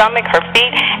 her stomach, her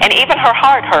feet, and even her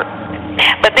heart hurt.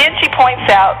 But then she points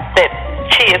out that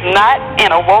she is not in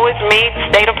a woe is me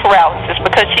state of paralysis,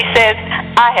 because she says,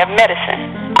 I have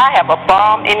medicine. I have a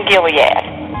balm in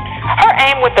Gilead. Her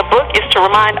aim with the book is to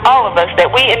remind all of us that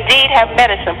we indeed have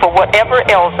medicine for whatever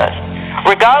ails us.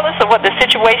 Regardless of what the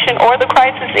situation or the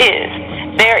crisis is,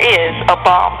 there is a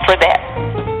balm for that.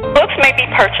 Books may be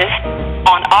purchased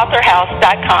on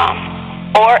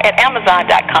authorhouse.com or at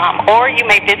amazon.com, or you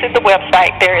may visit the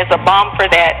website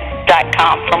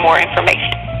thereisabalmforthat.com for more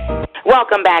information.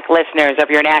 Welcome back, listeners of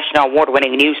your national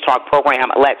award-winning news talk program,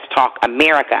 Let's Talk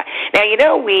America.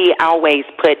 Now, we always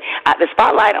put the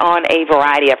spotlight on a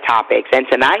variety of topics, and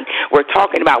tonight we're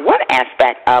talking about one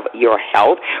aspect of your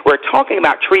health. We're talking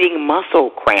about treating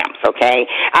muscle cramps, okay?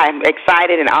 I'm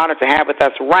excited and honored to have with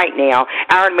us right now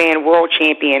Ironman world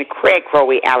champion Craig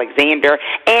Crowley Alexander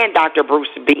and Dr. Bruce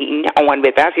Beaton on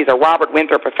with us. He's a Robert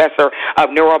Winthrop Professor of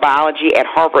Neurobiology at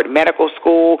Harvard Medical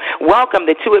School. Welcome,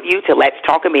 the two of you, to Let's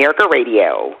Talk America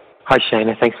Radio. Hi,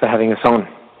 Shana. Thanks for having us on.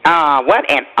 What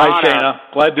an honor. Hi, Shana.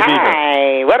 Glad to be here.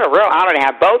 Hi. What a real honor to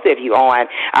have both of you on.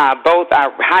 Both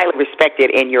are highly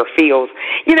respected in your fields.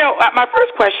 You know, my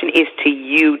first question is to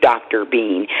you, Dr.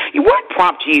 Bean. What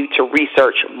prompted you to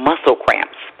research muscle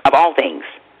cramps, of all things?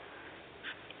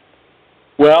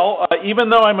 Well, even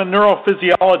though I'm a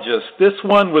neurophysiologist, this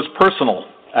one was personal,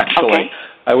 actually. Okay.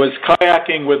 I was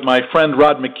kayaking with my friend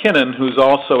Rod McKinnon, who's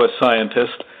also a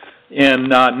scientist, in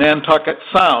Nantucket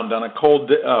Sound on a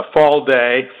cold fall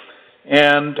day,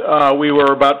 and we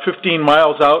were about 15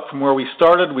 miles out from where we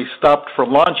started. We stopped for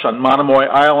lunch on Monomoy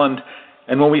Island,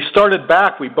 and when we started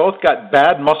back, we both got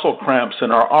bad muscle cramps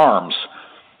in our arms.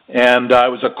 And it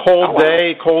was a cold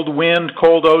day, cold wind,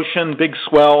 cold ocean, big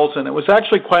swells, and it was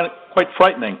actually quite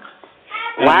frightening.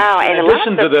 Wow! And in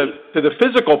addition to the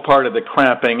physical part of the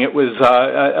cramping, it was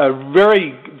a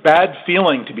very bad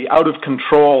feeling to be out of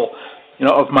control,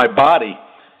 of my body.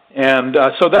 And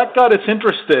so that got us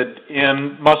interested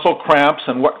in muscle cramps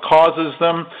and what causes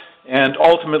them, and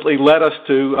ultimately led us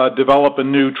to develop a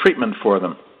new treatment for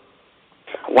them.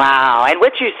 Wow. And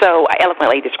what you so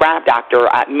eloquently described, Doctor,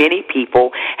 many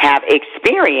people have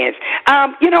experienced.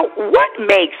 What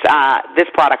makes this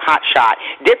product, Hot Shot,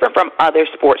 different from other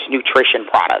sports nutrition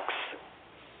products?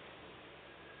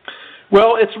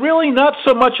 Well, it's really not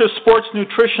so much a sports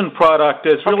nutrition product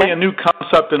as really a new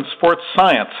concept in sports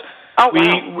science. We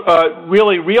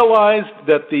really realized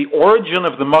that the origin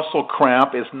of the muscle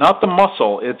cramp is not the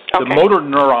muscle, it's the motor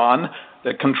neuron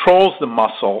that controls the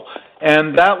muscle,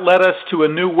 and that led us to a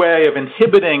new way of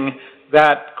inhibiting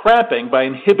that cramping by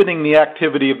inhibiting the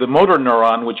activity of the motor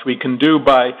neuron, which we can do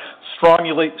by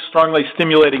strongly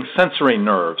stimulating sensory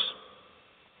nerves.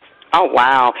 Oh,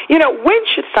 wow. When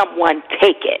should someone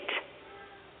take it?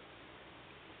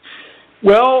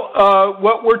 Well,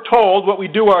 what we're told, what we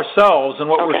do ourselves, and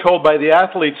what we're told by the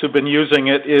athletes who've been using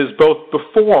it is both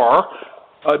before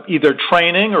either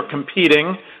training or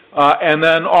competing, and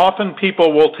then often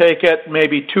people will take it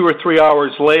maybe 2 or 3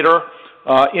 hours later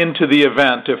into the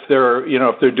event if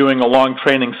they're doing a long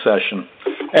training session.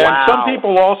 And some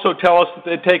people also tell us that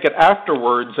they take it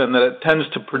afterwards and that it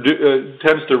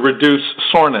tends to reduce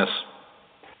soreness.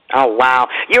 Oh, wow.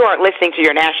 You are listening to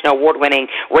your national award-winning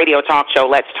radio talk show,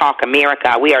 Let's Talk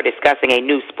America. We are discussing a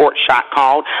new sports shot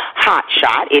called Hot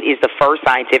Shot. It is the first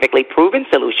scientifically proven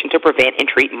solution to prevent and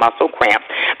treat muscle cramps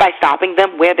by stopping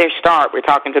them where they start. We're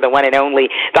talking to the one and only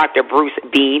Dr. Bruce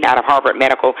Bean out of Harvard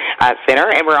Medical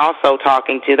Center, and we're also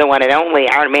talking to the one and only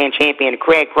Ironman champion,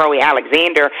 Craig Crowe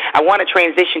Alexander. I want to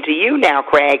transition to you now,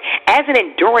 Craig. As an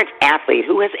endurance athlete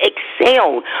who has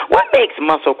excelled, what makes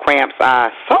muscle cramps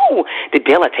so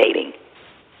debilitating?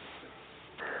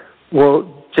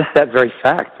 Well, just that very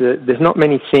fact. There's not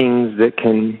many things that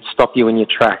can stop you in your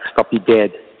tracks, stop you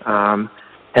dead, and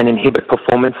inhibit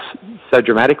performance so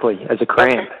dramatically as a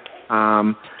cramp.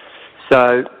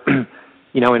 So,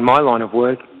 in my line of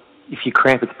work, if you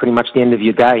cramp, it's pretty much the end of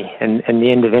your day and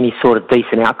the end of any sort of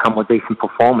decent outcome or decent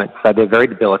performance. So they're very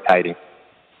debilitating.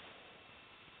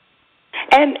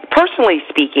 And personally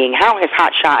speaking, how has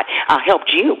Hot Shot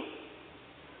helped you?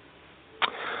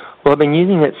 Well, I've been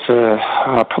using it for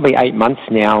probably 8 months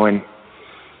now, and,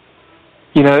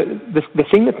 the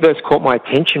thing that first caught my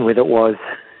attention with it was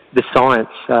the science.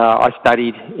 I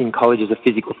studied in college as a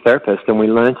physical therapist, and we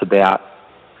learned about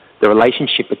the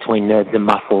relationship between nerves and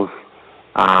muscles,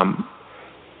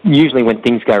 usually when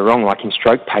things go wrong, like in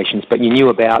stroke patients, but you knew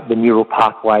about the neural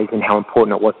pathways and how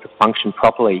important it was to function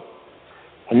properly.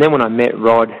 And then when I met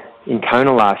Rod in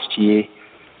Kona last year,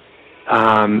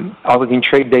 I was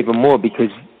intrigued even more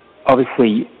because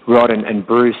obviously, Rod and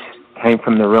Bruce came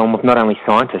from the realm of not only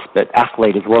scientists, but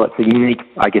athlete as well. It's a unique,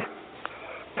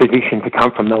 position to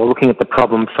come from. They were looking at the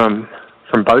problem from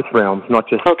both realms, not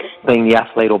just being the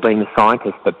athlete or being the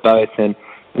scientist, but both. And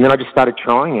then I just started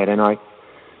trying it, and I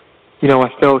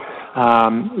felt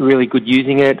really good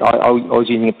using it. I was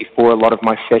using it before a lot of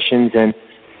my sessions, and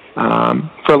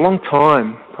for a long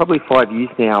time, probably 5 years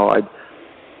now,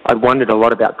 I'd wondered a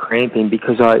lot about cramping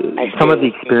because some of the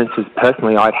experiences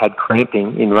personally I'd had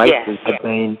cramping in races had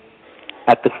been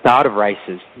at the start of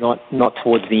races, not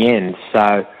towards the end.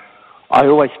 So I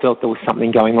always felt there was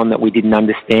something going on that we didn't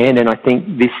understand, and I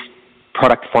think this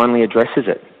product finally addresses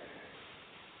it.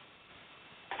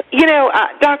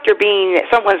 Dr. Bean,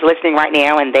 someone's listening right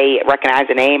now and they recognize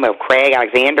the name of Craig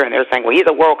Alexander and they're saying, well, he's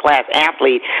a world-class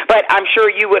athlete. But I'm sure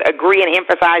you would agree and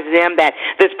emphasize to them that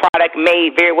this product may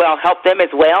very well help them as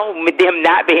well, with them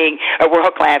not being a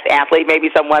world-class athlete, maybe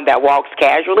someone that walks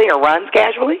casually or runs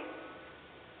casually?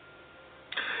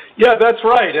 Yeah, that's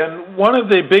right. And one of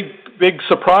the big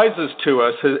surprises to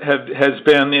us has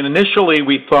been, initially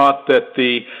we thought that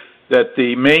the that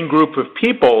the main group of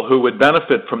people who would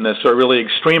benefit from this are really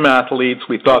extreme athletes.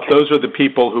 We thought those are the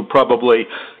people who probably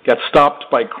get stopped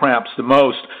by cramps the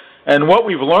most. And what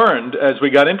we've learned as we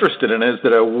got interested in it is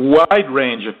that a wide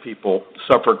range of people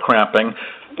suffer cramping,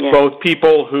 both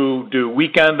people who do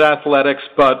weekend athletics,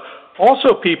 but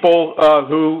also people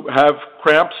who have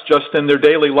cramps just in their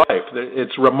daily life.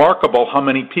 It's remarkable how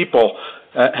many people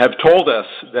have told us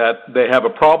that they have a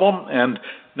problem, and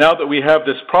now that we have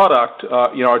this product,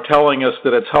 are telling us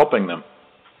that it's helping them.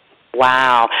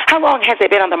 Wow. How long has it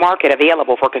been on the market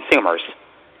available for consumers?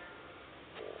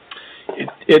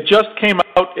 It just came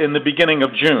out in the beginning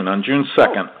of June, on June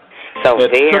 2nd. So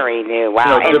very new.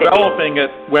 Wow. Developing it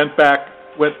went back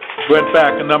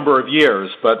a number of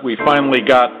years, but we finally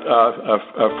got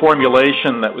a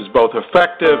formulation that was both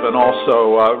effective and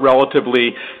also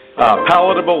relatively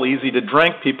palatable, easy to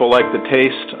drink. People like the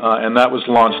taste, and that was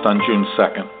launched on June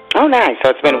 2nd. Oh, nice. So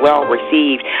it's been well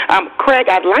received. Craig,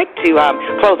 I'd like to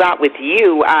close out with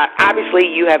you.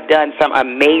 Obviously, you have done some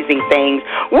amazing things.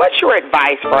 What's your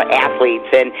advice for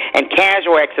athletes and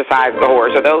casual exercise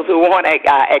goers, or those who want to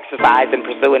exercise and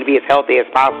pursue and be as healthy as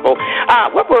possible?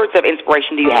 What words of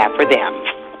inspiration do you have for them?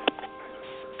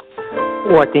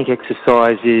 Well, I think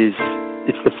exercise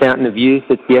it's the fountain of youth.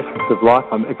 It's the essence of life.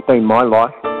 It's been my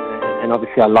life, and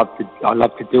obviously I love to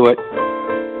do it.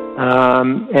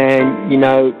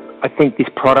 I think this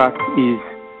product is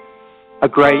a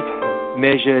great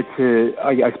measure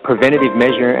preventative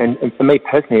measure, and for me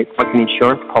personally, it's like an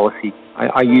insurance policy.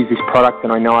 I use this product,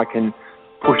 and I know I can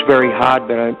push very hard,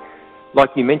 but like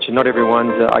you mentioned, not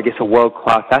everyone's, a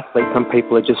world-class athlete. Some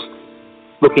people are just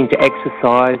looking to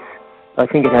exercise. I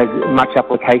think it has much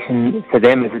application for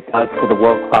them as it does for the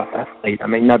world-class athlete. I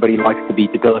mean, nobody likes to be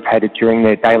debilitated during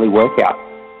their daily workout.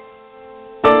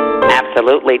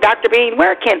 Absolutely. Dr. Bean,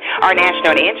 where can our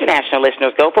national and international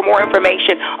listeners go for more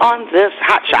information on this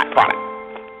HotShot product?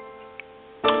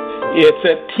 It's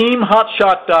at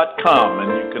teamhotshot.com,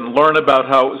 and you can learn about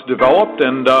how it was developed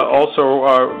and also,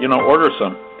 order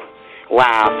some.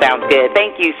 Wow, sounds good.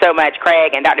 Thank you so much,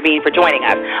 Craig and Dr. Bean, for joining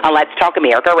us on Let's Talk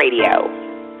America Radio.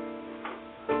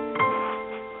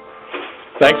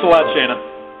 Thanks a lot, Shana.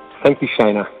 Thank you,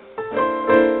 Shana.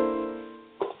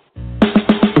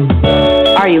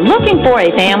 Are you looking for a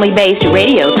family-based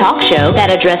radio talk show that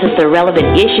addresses the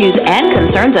relevant issues and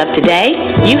concerns of today?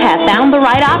 You have found the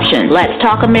right option. Let's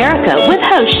Talk America with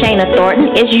host Shana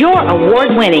Thornton is your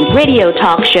award-winning radio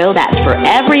talk show that's for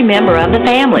every member of the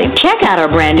family. Check out our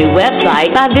brand new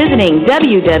website by visiting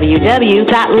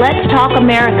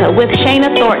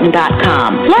www.letstalkamericawithshanathornton.com.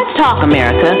 Let's Talk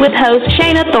America with host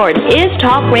Shana Thornton is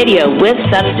talk radio with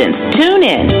substance. Tune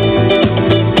in.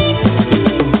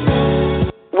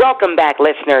 Welcome back,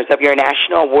 listeners of your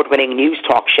national award-winning news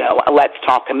talk show, Let's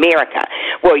Talk America.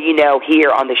 Well,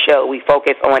 here on the show, we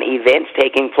focus on events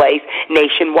taking place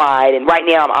nationwide. And right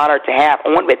now, I'm honored to have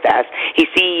on with us, he's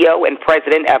CEO and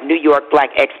president of New York Black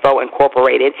Expo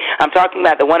Incorporated. I'm talking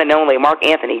about the one and only Mark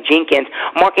Anthony Jenkins.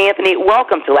 Mark Anthony,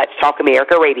 welcome to Let's Talk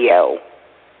America Radio.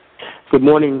 Good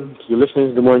morning to your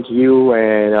listeners. Good morning to you,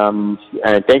 and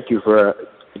thank you for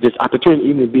this opportunity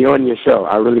even to be on your show.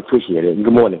 I really appreciate it. And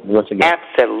good morning once again.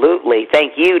 Absolutely.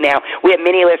 Thank you. Now, we have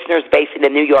many listeners based in the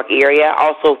New York area,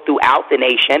 also throughout the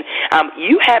nation.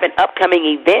 You have an upcoming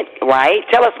event, right?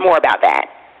 Tell us more about that.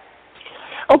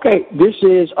 Okay, this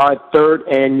is our third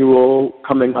annual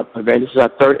coming up event. This is our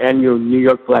third annual New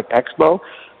York Black Expo.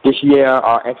 This year,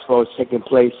 our expo is taking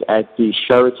place at the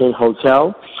Sheraton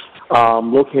Hotel,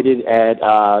 located at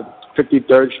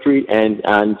 53rd Street and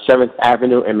on 7th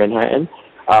Avenue in Manhattan.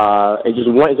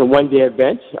 It's a one-day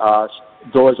event.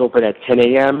 Doors open at 10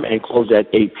 a.m. and close at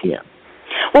 8 p.m.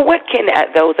 Well, what can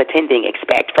those attending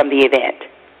expect from the event?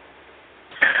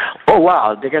 Oh,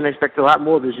 wow. They're going to expect a lot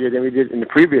more this year than we did in the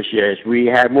previous years. We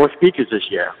had more speakers this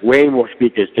year, way more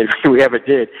speakers than we ever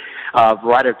did. A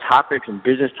variety of topics and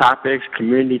business topics,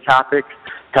 community topics,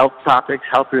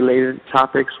 health-related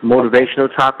topics, motivational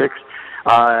topics.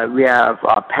 We have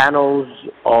panels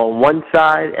on one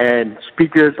side and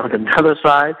speakers on another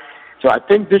side. So I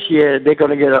think this year they're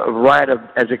going to get a variety of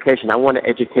education. I want to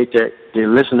educate the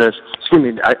listeners,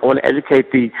 I want to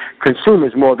educate the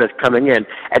consumers more that's coming in.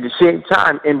 At the same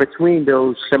time, in between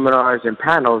those seminars and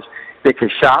panels, they can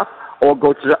shop or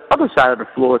go to the other side of the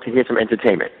floor to hear some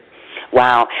entertainment.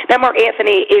 Wow. Now, Mark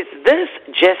Anthony, is this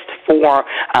just for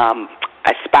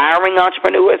aspiring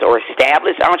entrepreneurs or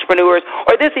established entrepreneurs,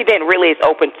 or this event really is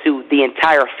open to the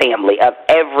entire family of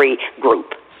every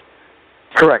group?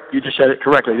 Correct. You just said it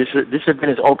correctly. This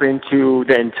event is open to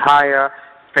the entire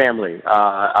family.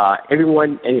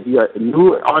 Everyone, and if you're a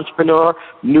new entrepreneur,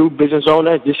 new business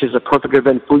owner, this is a perfect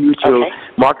event for you to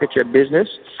market your business.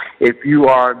 If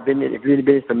you've been in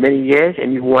business for many years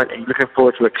and you're looking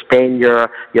forward to expand your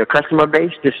customer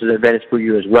base, this is an event for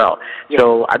you as well.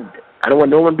 So I don't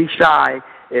want no one to be shy.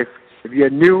 If you're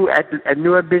new at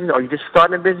business or you're just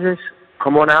starting a business,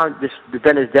 come on out. This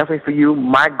event is definitely for you.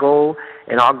 My goal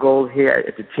and our goal here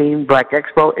at the Team Black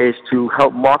Expo is to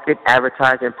help market,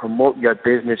 advertise, and promote your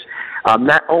business,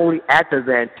 not only at the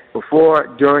event, before,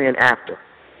 during, and after.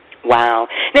 Wow.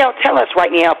 Now, tell us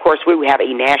right now, of course, we have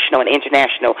a national and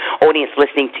international audience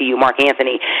listening to you, Mark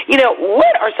Anthony.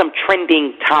 What are some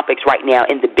trending topics right now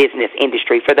in the business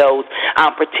industry for those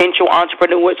potential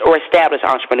entrepreneurs or established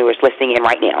entrepreneurs listening in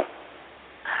right now?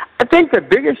 I think the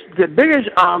biggest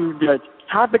the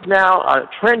topic now,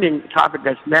 trending topic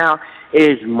that's now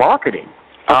is marketing.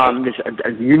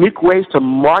 There's unique ways to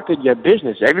market your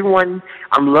business. Everyone,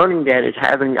 I'm learning that is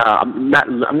having. I'm not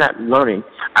learning.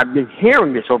 I've been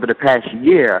hearing this over the past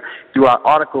year through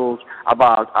articles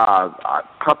about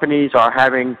companies are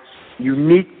having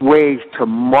unique ways to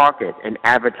market and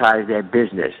advertise their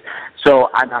business. So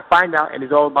I find out, and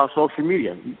it's all about social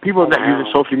media. People are not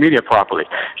using social media properly.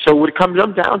 So what it comes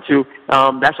down to,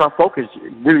 that's our focus,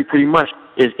 really pretty much,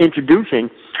 is introducing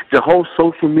the whole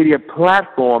social media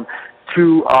platform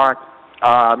to our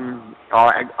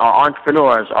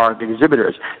entrepreneurs, our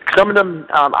exhibitors. Some of them,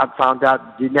 I found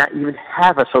out, did not even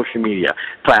have a social media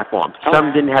platform.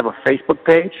 Some didn't have a Facebook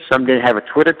page. Some didn't have a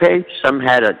Twitter page. Some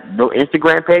had no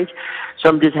Instagram page.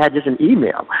 Some just had an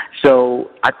email.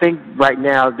 So I think right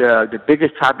now the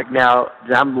biggest topic now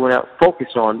that I'm going to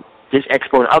focus on this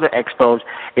expo and other expos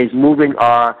is moving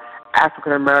our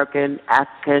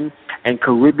African, and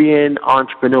Caribbean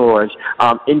entrepreneurs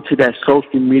into that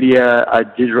social media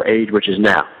digital age, which is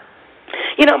now.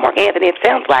 Mark Anthony, it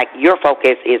sounds like your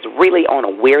focus is really on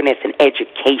awareness and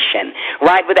education,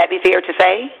 right? Would that be fair to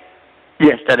say?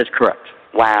 Yes, that is correct.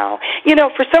 Wow.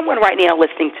 For someone right now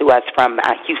listening to us from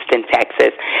Houston,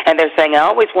 Texas, and they're saying, I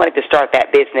always wanted to start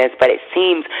that business, but it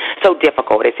seems so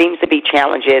difficult. It seems to be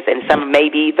challenges, and some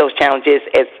maybe those challenges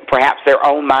is perhaps their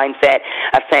own mindset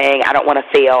of saying, I don't want to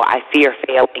fail, I fear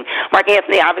failing. Mark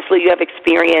Anthony, obviously you have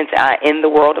experience in the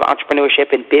world of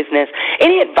entrepreneurship and business.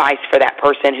 Any advice for that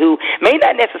person who may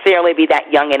not necessarily be that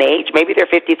young in age? Maybe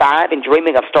they're 55 and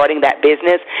dreaming of starting that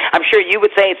business. I'm sure you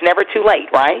would say it's never too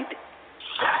late, right?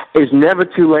 It's never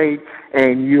too late,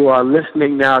 and you are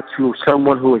listening now to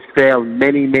someone who has failed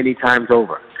many, many times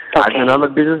over. I've done other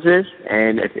businesses,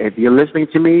 and if you're listening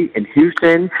to me in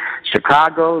Houston,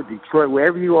 Chicago, Detroit,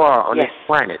 wherever you are on this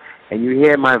planet, and you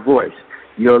hear my voice,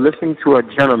 you're listening to a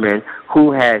gentleman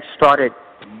who has started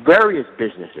various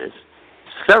businesses,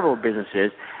 several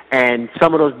businesses, and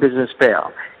some of those businesses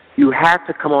fail. You have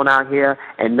to come on out here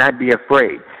and not be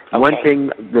afraid. One thing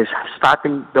that's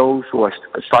stopping those who are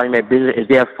starting their business is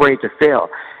they're afraid to fail.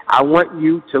 I want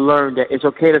you to learn that it's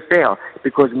okay to fail,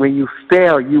 because when you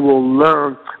fail, you will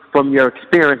learn from your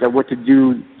experience of what to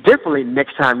do differently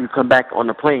next time you come back on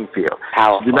the playing field.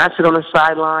 Do not sit on the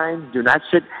sidelines. Do not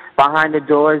sit behind the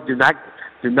doors. Do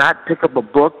not pick up a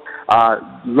book.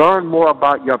 Learn more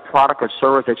about your product or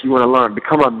service that you want to learn.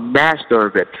 Become a master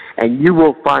of it, and you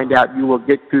will find out. You will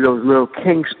get through those little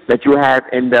kinks that you have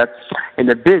in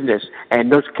the business,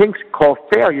 and those kinks called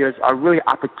failures are really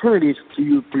opportunities for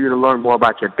you to learn more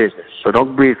about your business. So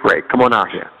don't be afraid. Come on out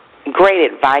here.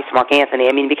 Great advice, Mark Anthony.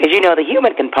 I mean, because the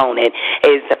human component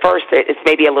is, at first, it's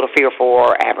maybe a little fearful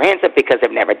or apprehensive because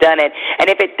they've never done it. And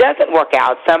if it doesn't work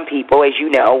out, some people, as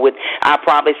you know, would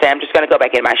probably say, I'm just going to go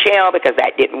back in my shell because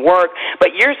that didn't work.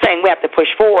 But you're saying we have to push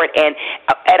forward and,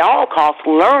 at all costs,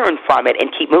 learn from it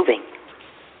and keep moving.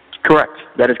 Correct.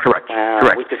 That is correct.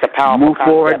 Correct. Which is a powerful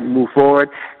concept. Move forward.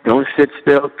 Don't sit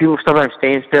still. People sometimes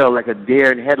stand still like a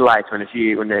deer in headlights when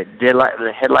the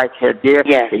headlights hit a deer.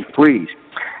 They freeze.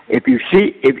 If you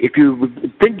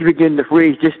think you're beginning to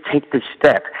freeze, just take the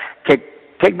step.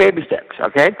 Take baby steps,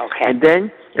 okay? And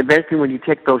then eventually, when you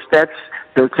take those steps,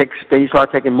 then you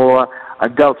start taking more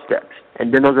adult steps,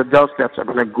 and then those adult steps are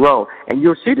going to grow, and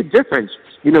you'll see the difference.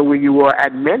 Where you were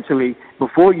at mentally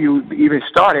before you even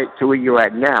started to where you're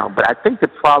at now. But I think the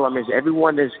problem is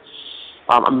everyone is.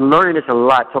 I'm learning this a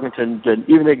lot, talking to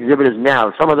even the exhibitors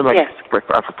now. Some of them are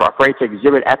afraid to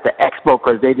exhibit at the expo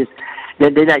because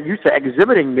they're not used to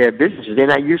exhibiting their businesses. They're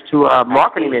not used to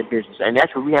marketing their business. And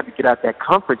that's where we have to get out that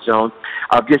comfort zone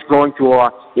of just going to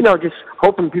just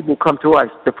hoping people come to us.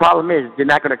 The problem is they're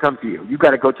not going to come to you. You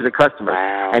got to go to the customer.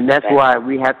 And that's why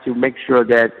we have to make sure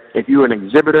that if you're an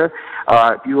exhibitor,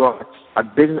 if you are a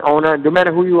business owner, no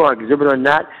matter who you are, exhibitor or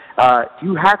not,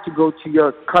 you have to go to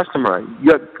your customer.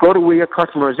 Go to where your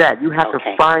customer is at. You have to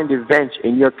find events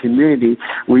in your community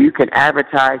where you can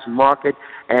advertise, market,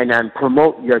 and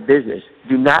promote your business.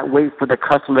 Do not wait for the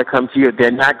customer to come to you. They're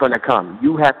not going to come.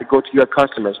 You have to go to your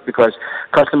customers, because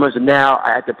customers are now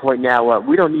at the point now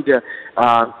we don't need to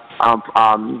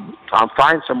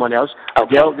find someone else.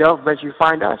 They'll eventually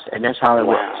find us, and that's how it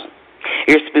works.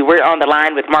 We're on the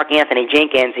line with Mark Anthony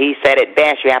Jenkins. He said it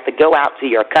best. You have to go out to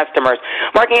your customers.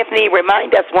 Mark Anthony,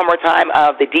 remind us one more time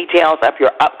of the details of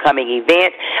your upcoming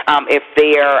event. If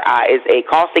there is a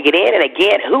cost to get in, and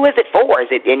again, who is it for? And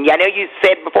I know you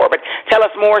said before, but tell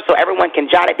us more so everyone can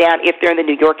jot it down if they're in the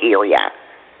New York area.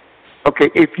 Okay,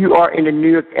 if you are in the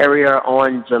New York area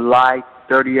on July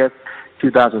 30th,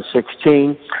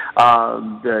 2016.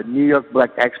 The New York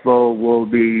Black Expo will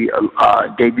be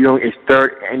debuting its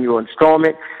third annual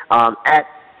installment at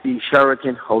the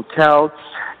Sheraton Hotel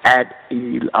at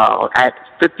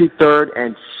 53rd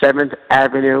and 7th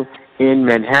Avenue in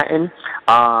Manhattan.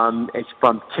 It's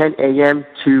from 10 a.m.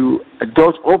 to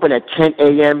doors open at 10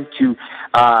 a.m. to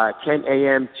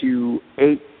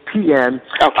 8 p.m.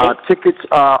 Tickets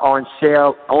are on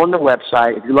sale on the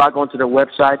website. If you log on to the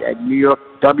website at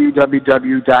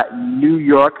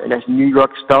www.newyork, and that's New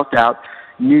York spelled out,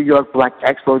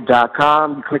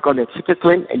 NewYorkBlackExpo.com. You click on the tickets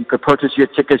link, and you can purchase your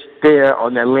tickets there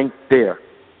on that link there.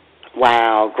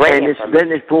 Wow, great! And the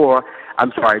event is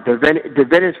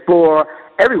for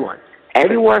everyone.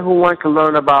 Anyone who wants to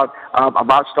learn about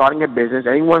starting a business,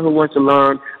 anyone who wants to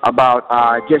learn about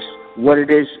just what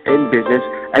it is in business,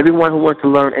 everyone who wants to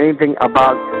learn anything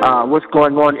about what's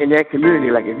going on in their community.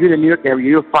 Like if you're in the New York area,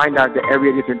 you'll find out the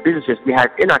area of different businesses we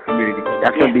have in our community.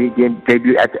 That's going to be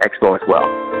debuted at the expo as well.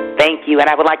 Thank you, and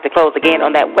I would like to close again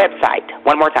on that website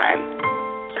one more time.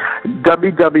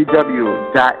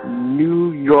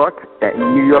 www.newyork, that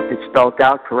New York is spelled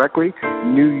out correctly,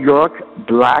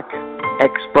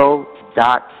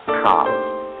 NewYorkBlackExpo.com.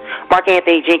 Mark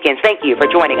Anthony Jenkins, thank you for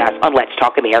joining us on Let's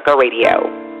Talk America Radio.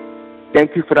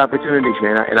 Thank you for the opportunity,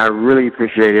 Shanna, and I really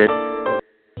appreciate it.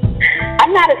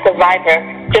 I'm not a survivor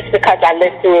just because I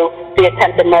lived through the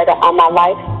attempted murder on my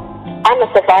life. I'm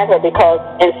a survivor because,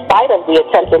 in spite of the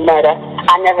attempted murder,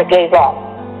 I never gave up.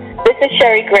 This is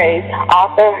Sherry Graves,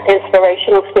 author,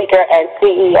 inspirational speaker, and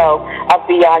CEO of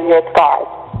Beyond Your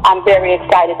Scars. I'm very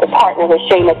excited to partner with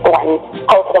Shana Thornton,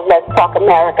 host of Let's Talk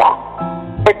America.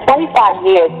 For 25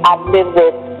 years, I've lived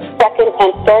with second and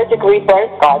third degree burn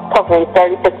scars covering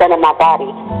 30% of my body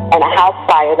and a house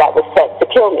fire that was set to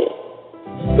kill me.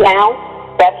 Now,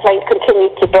 that flame continues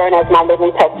to burn as my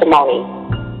living testimony.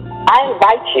 I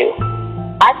invite you,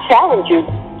 I challenge you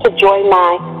to join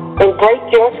my Embrace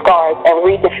Your Scars and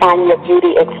Redefine Your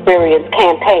Beauty Experience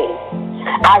campaign.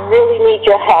 I really need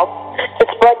your help to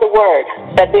spread the word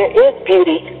that there is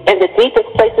beauty in the deepest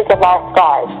places of our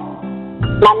scars.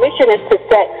 My mission is to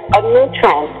set a new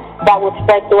trend that will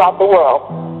spread throughout the world.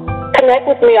 Connect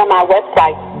with me on my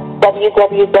website,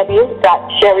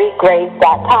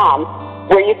 www.sherrygraves.com,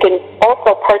 where you can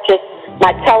also purchase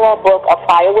my tell-all book, A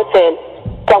Fire Within,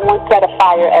 Someone Set a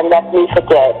Fire and Left Me for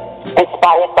Dead,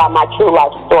 inspired by my true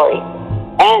life story.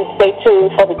 And stay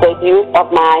tuned for the debut of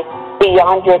my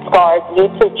Beyond Your Scars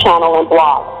YouTube channel and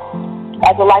blog.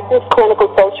 As a licensed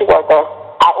clinical social worker,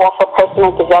 I offer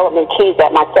personal development keys at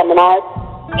my seminars,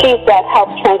 keys that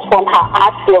help transform how I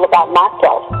feel about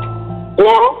myself.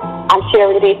 Now, I'm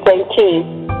sharing these same keys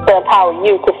to empower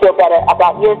you to feel better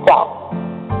about yourself.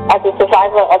 As a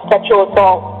survivor of sexual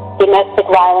assault, domestic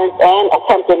violence, and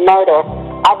attempted murder,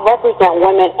 I represent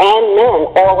women and men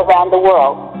all around the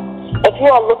world. If you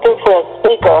are looking for a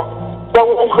speaker,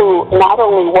 someone who not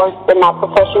only works in my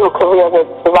professional career with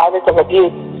survivors of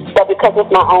abuse, but because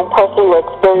of my own personal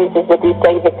experiences with these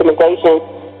same victimizations,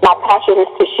 my passion is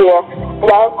to share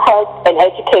love, hugs, and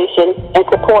education in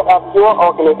support of your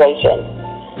organization.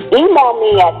 Email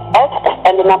me at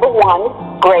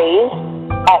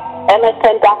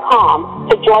s1graves@msn.com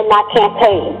to join my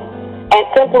campaign and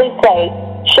simply say,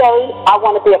 Sherry, I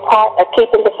want to be a part of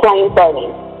keeping the flame burning.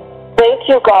 Thank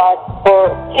you, God, for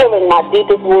healing my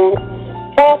deepest wounds,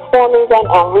 transforming them,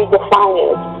 and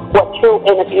redefining what true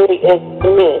inner beauty is to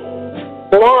me.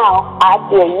 Now, I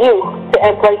dare you to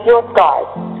embrace your scars.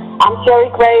 I'm Sherry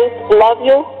Graves. Love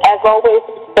you. As always,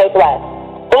 stay blessed.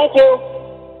 Thank you.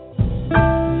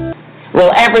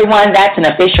 Well, everyone, that's an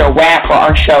official wrap for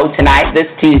our show tonight, this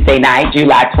Tuesday night,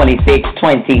 July 26,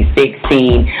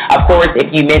 2016. Of course,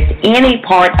 if you missed any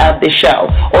part of the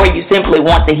show or you simply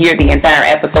want to hear the entire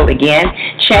episode again,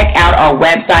 check out our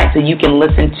website so you can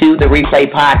listen to the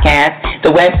replay podcast. The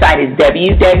website is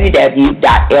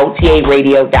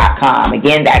www.ltaradio.com.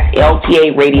 Again, that's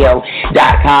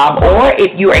ltaradio.com. Or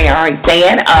if you are a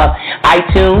fan of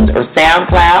iTunes or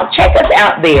SoundCloud, check us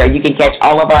out there. You can catch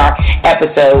all of our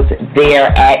episodes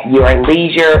there at your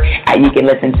leisure. You can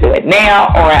listen to it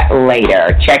now or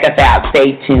later. Check us out.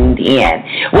 Stay tuned in.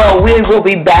 Well, we will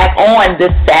be back on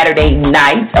this Saturday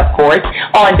night, of course,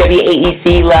 on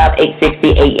WAEC Love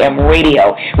 860 AM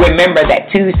Radio. Remember that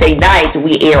Tuesday nights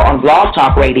we air on Blog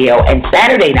Talk Radio, and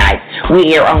Saturday nights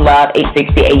we air on Love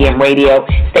 860 AM Radio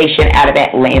station out of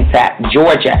Atlanta,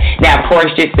 Georgia. Now, of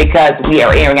course, just because we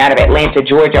are airing out of Atlanta,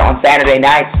 Georgia on Saturday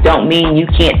nights don't mean you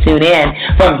can't tune in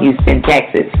from Houston,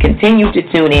 Texas. Continue to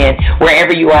tune in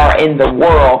wherever you are in the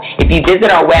world. If you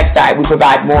visit our website, we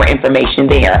provide more information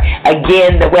there.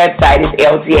 Again, the website is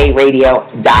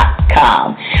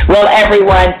ltaradio.com. Well,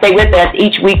 everyone, stay with us.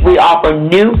 Each week we offer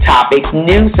new topics,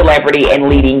 new celebrity and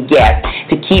leading guests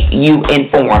to keep you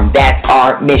informed. That's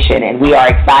our mission, and we are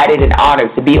excited and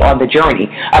honored to be on the journey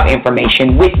of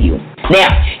information with you. Now,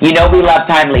 you know we love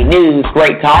timely news,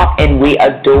 great talk, and we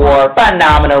adore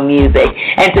phenomenal music.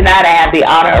 And tonight I have the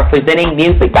honor of presenting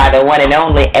music by the one and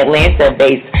only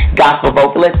Atlanta-based gospel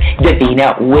vocalist,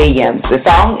 Davina Williams. The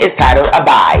song is titled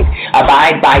Abide.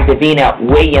 Abide by Davina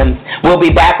Williams. We'll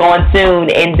be back on soon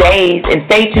in days, and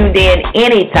stay tuned in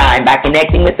anytime by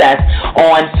connecting with us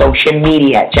on social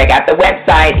media. Check out the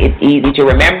website. It's easy to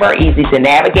remember, easy to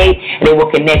navigate, and it will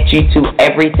connect you to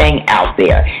everything out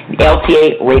there.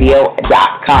 LTARadio.com.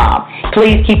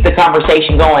 Please keep the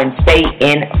conversation going. Stay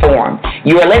informed.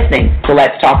 You are listening to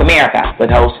Let's Talk America with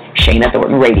host Shana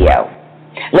Thornton Radio.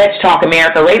 Let's Talk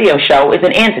America radio show is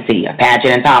an entity of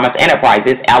Paget and Thomas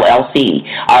Enterprises, LLC.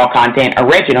 All content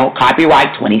original,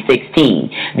 copyright 2016.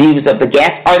 Views of the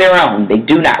guests are their own. They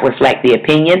do not reflect the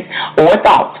opinions or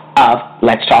thoughts of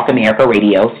Let's Talk America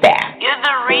radio staff. You're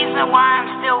the reason why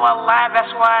I'm still alive.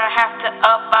 That's why I have to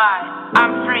abide.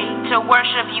 I'm free to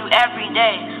worship you every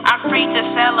day. I'm free to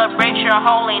celebrate your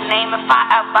holy name. If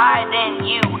I abide in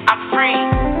you, I'm free.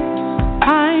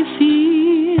 I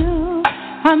feel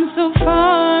I'm so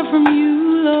far from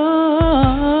you,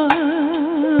 Lord,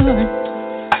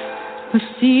 but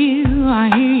still I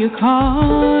hear you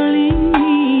calling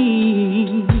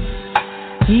me.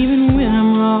 Even when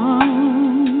I'm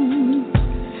wrong,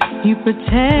 you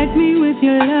protect me with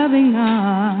your loving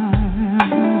arms.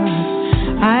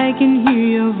 I can hear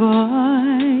your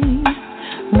voice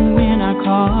when I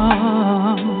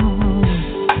call.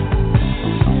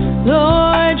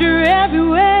 Lord, you're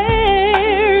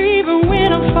everywhere, even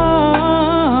when I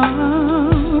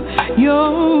fall.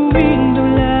 Your wind of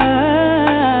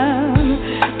love,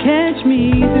 catch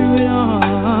me through it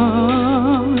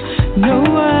all. No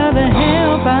other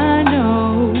help I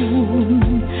know,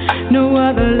 no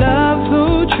other love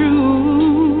so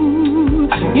true.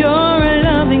 You're a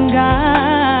loving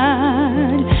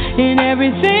God in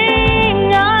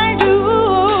everything I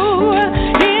do.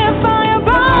 If I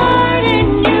abide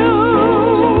in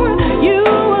you, you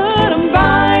would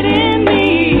abide in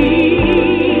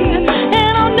me,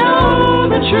 and I'll know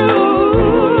the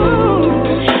truth,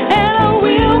 and I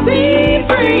will be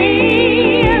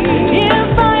free.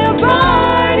 If I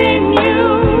abide in you,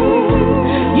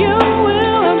 you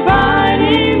will abide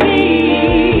in me,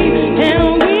 and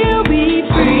we'll be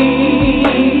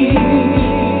free.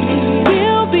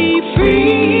 We'll be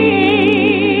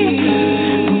free.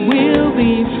 We'll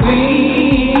be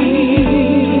free.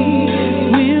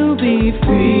 We'll be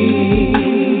free.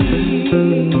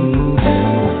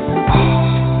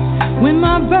 When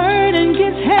my burden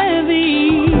gets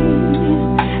heavy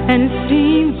and it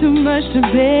seems too much to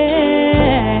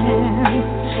bear,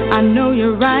 I know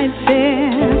you're right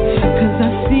there, 'cause I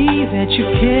see that you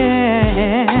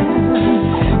care.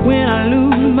 When I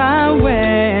lose my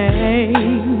way,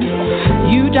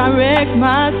 you direct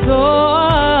my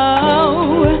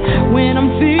soul. When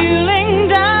I'm feeling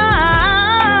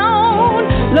down,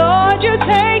 Lord, you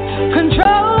take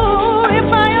control.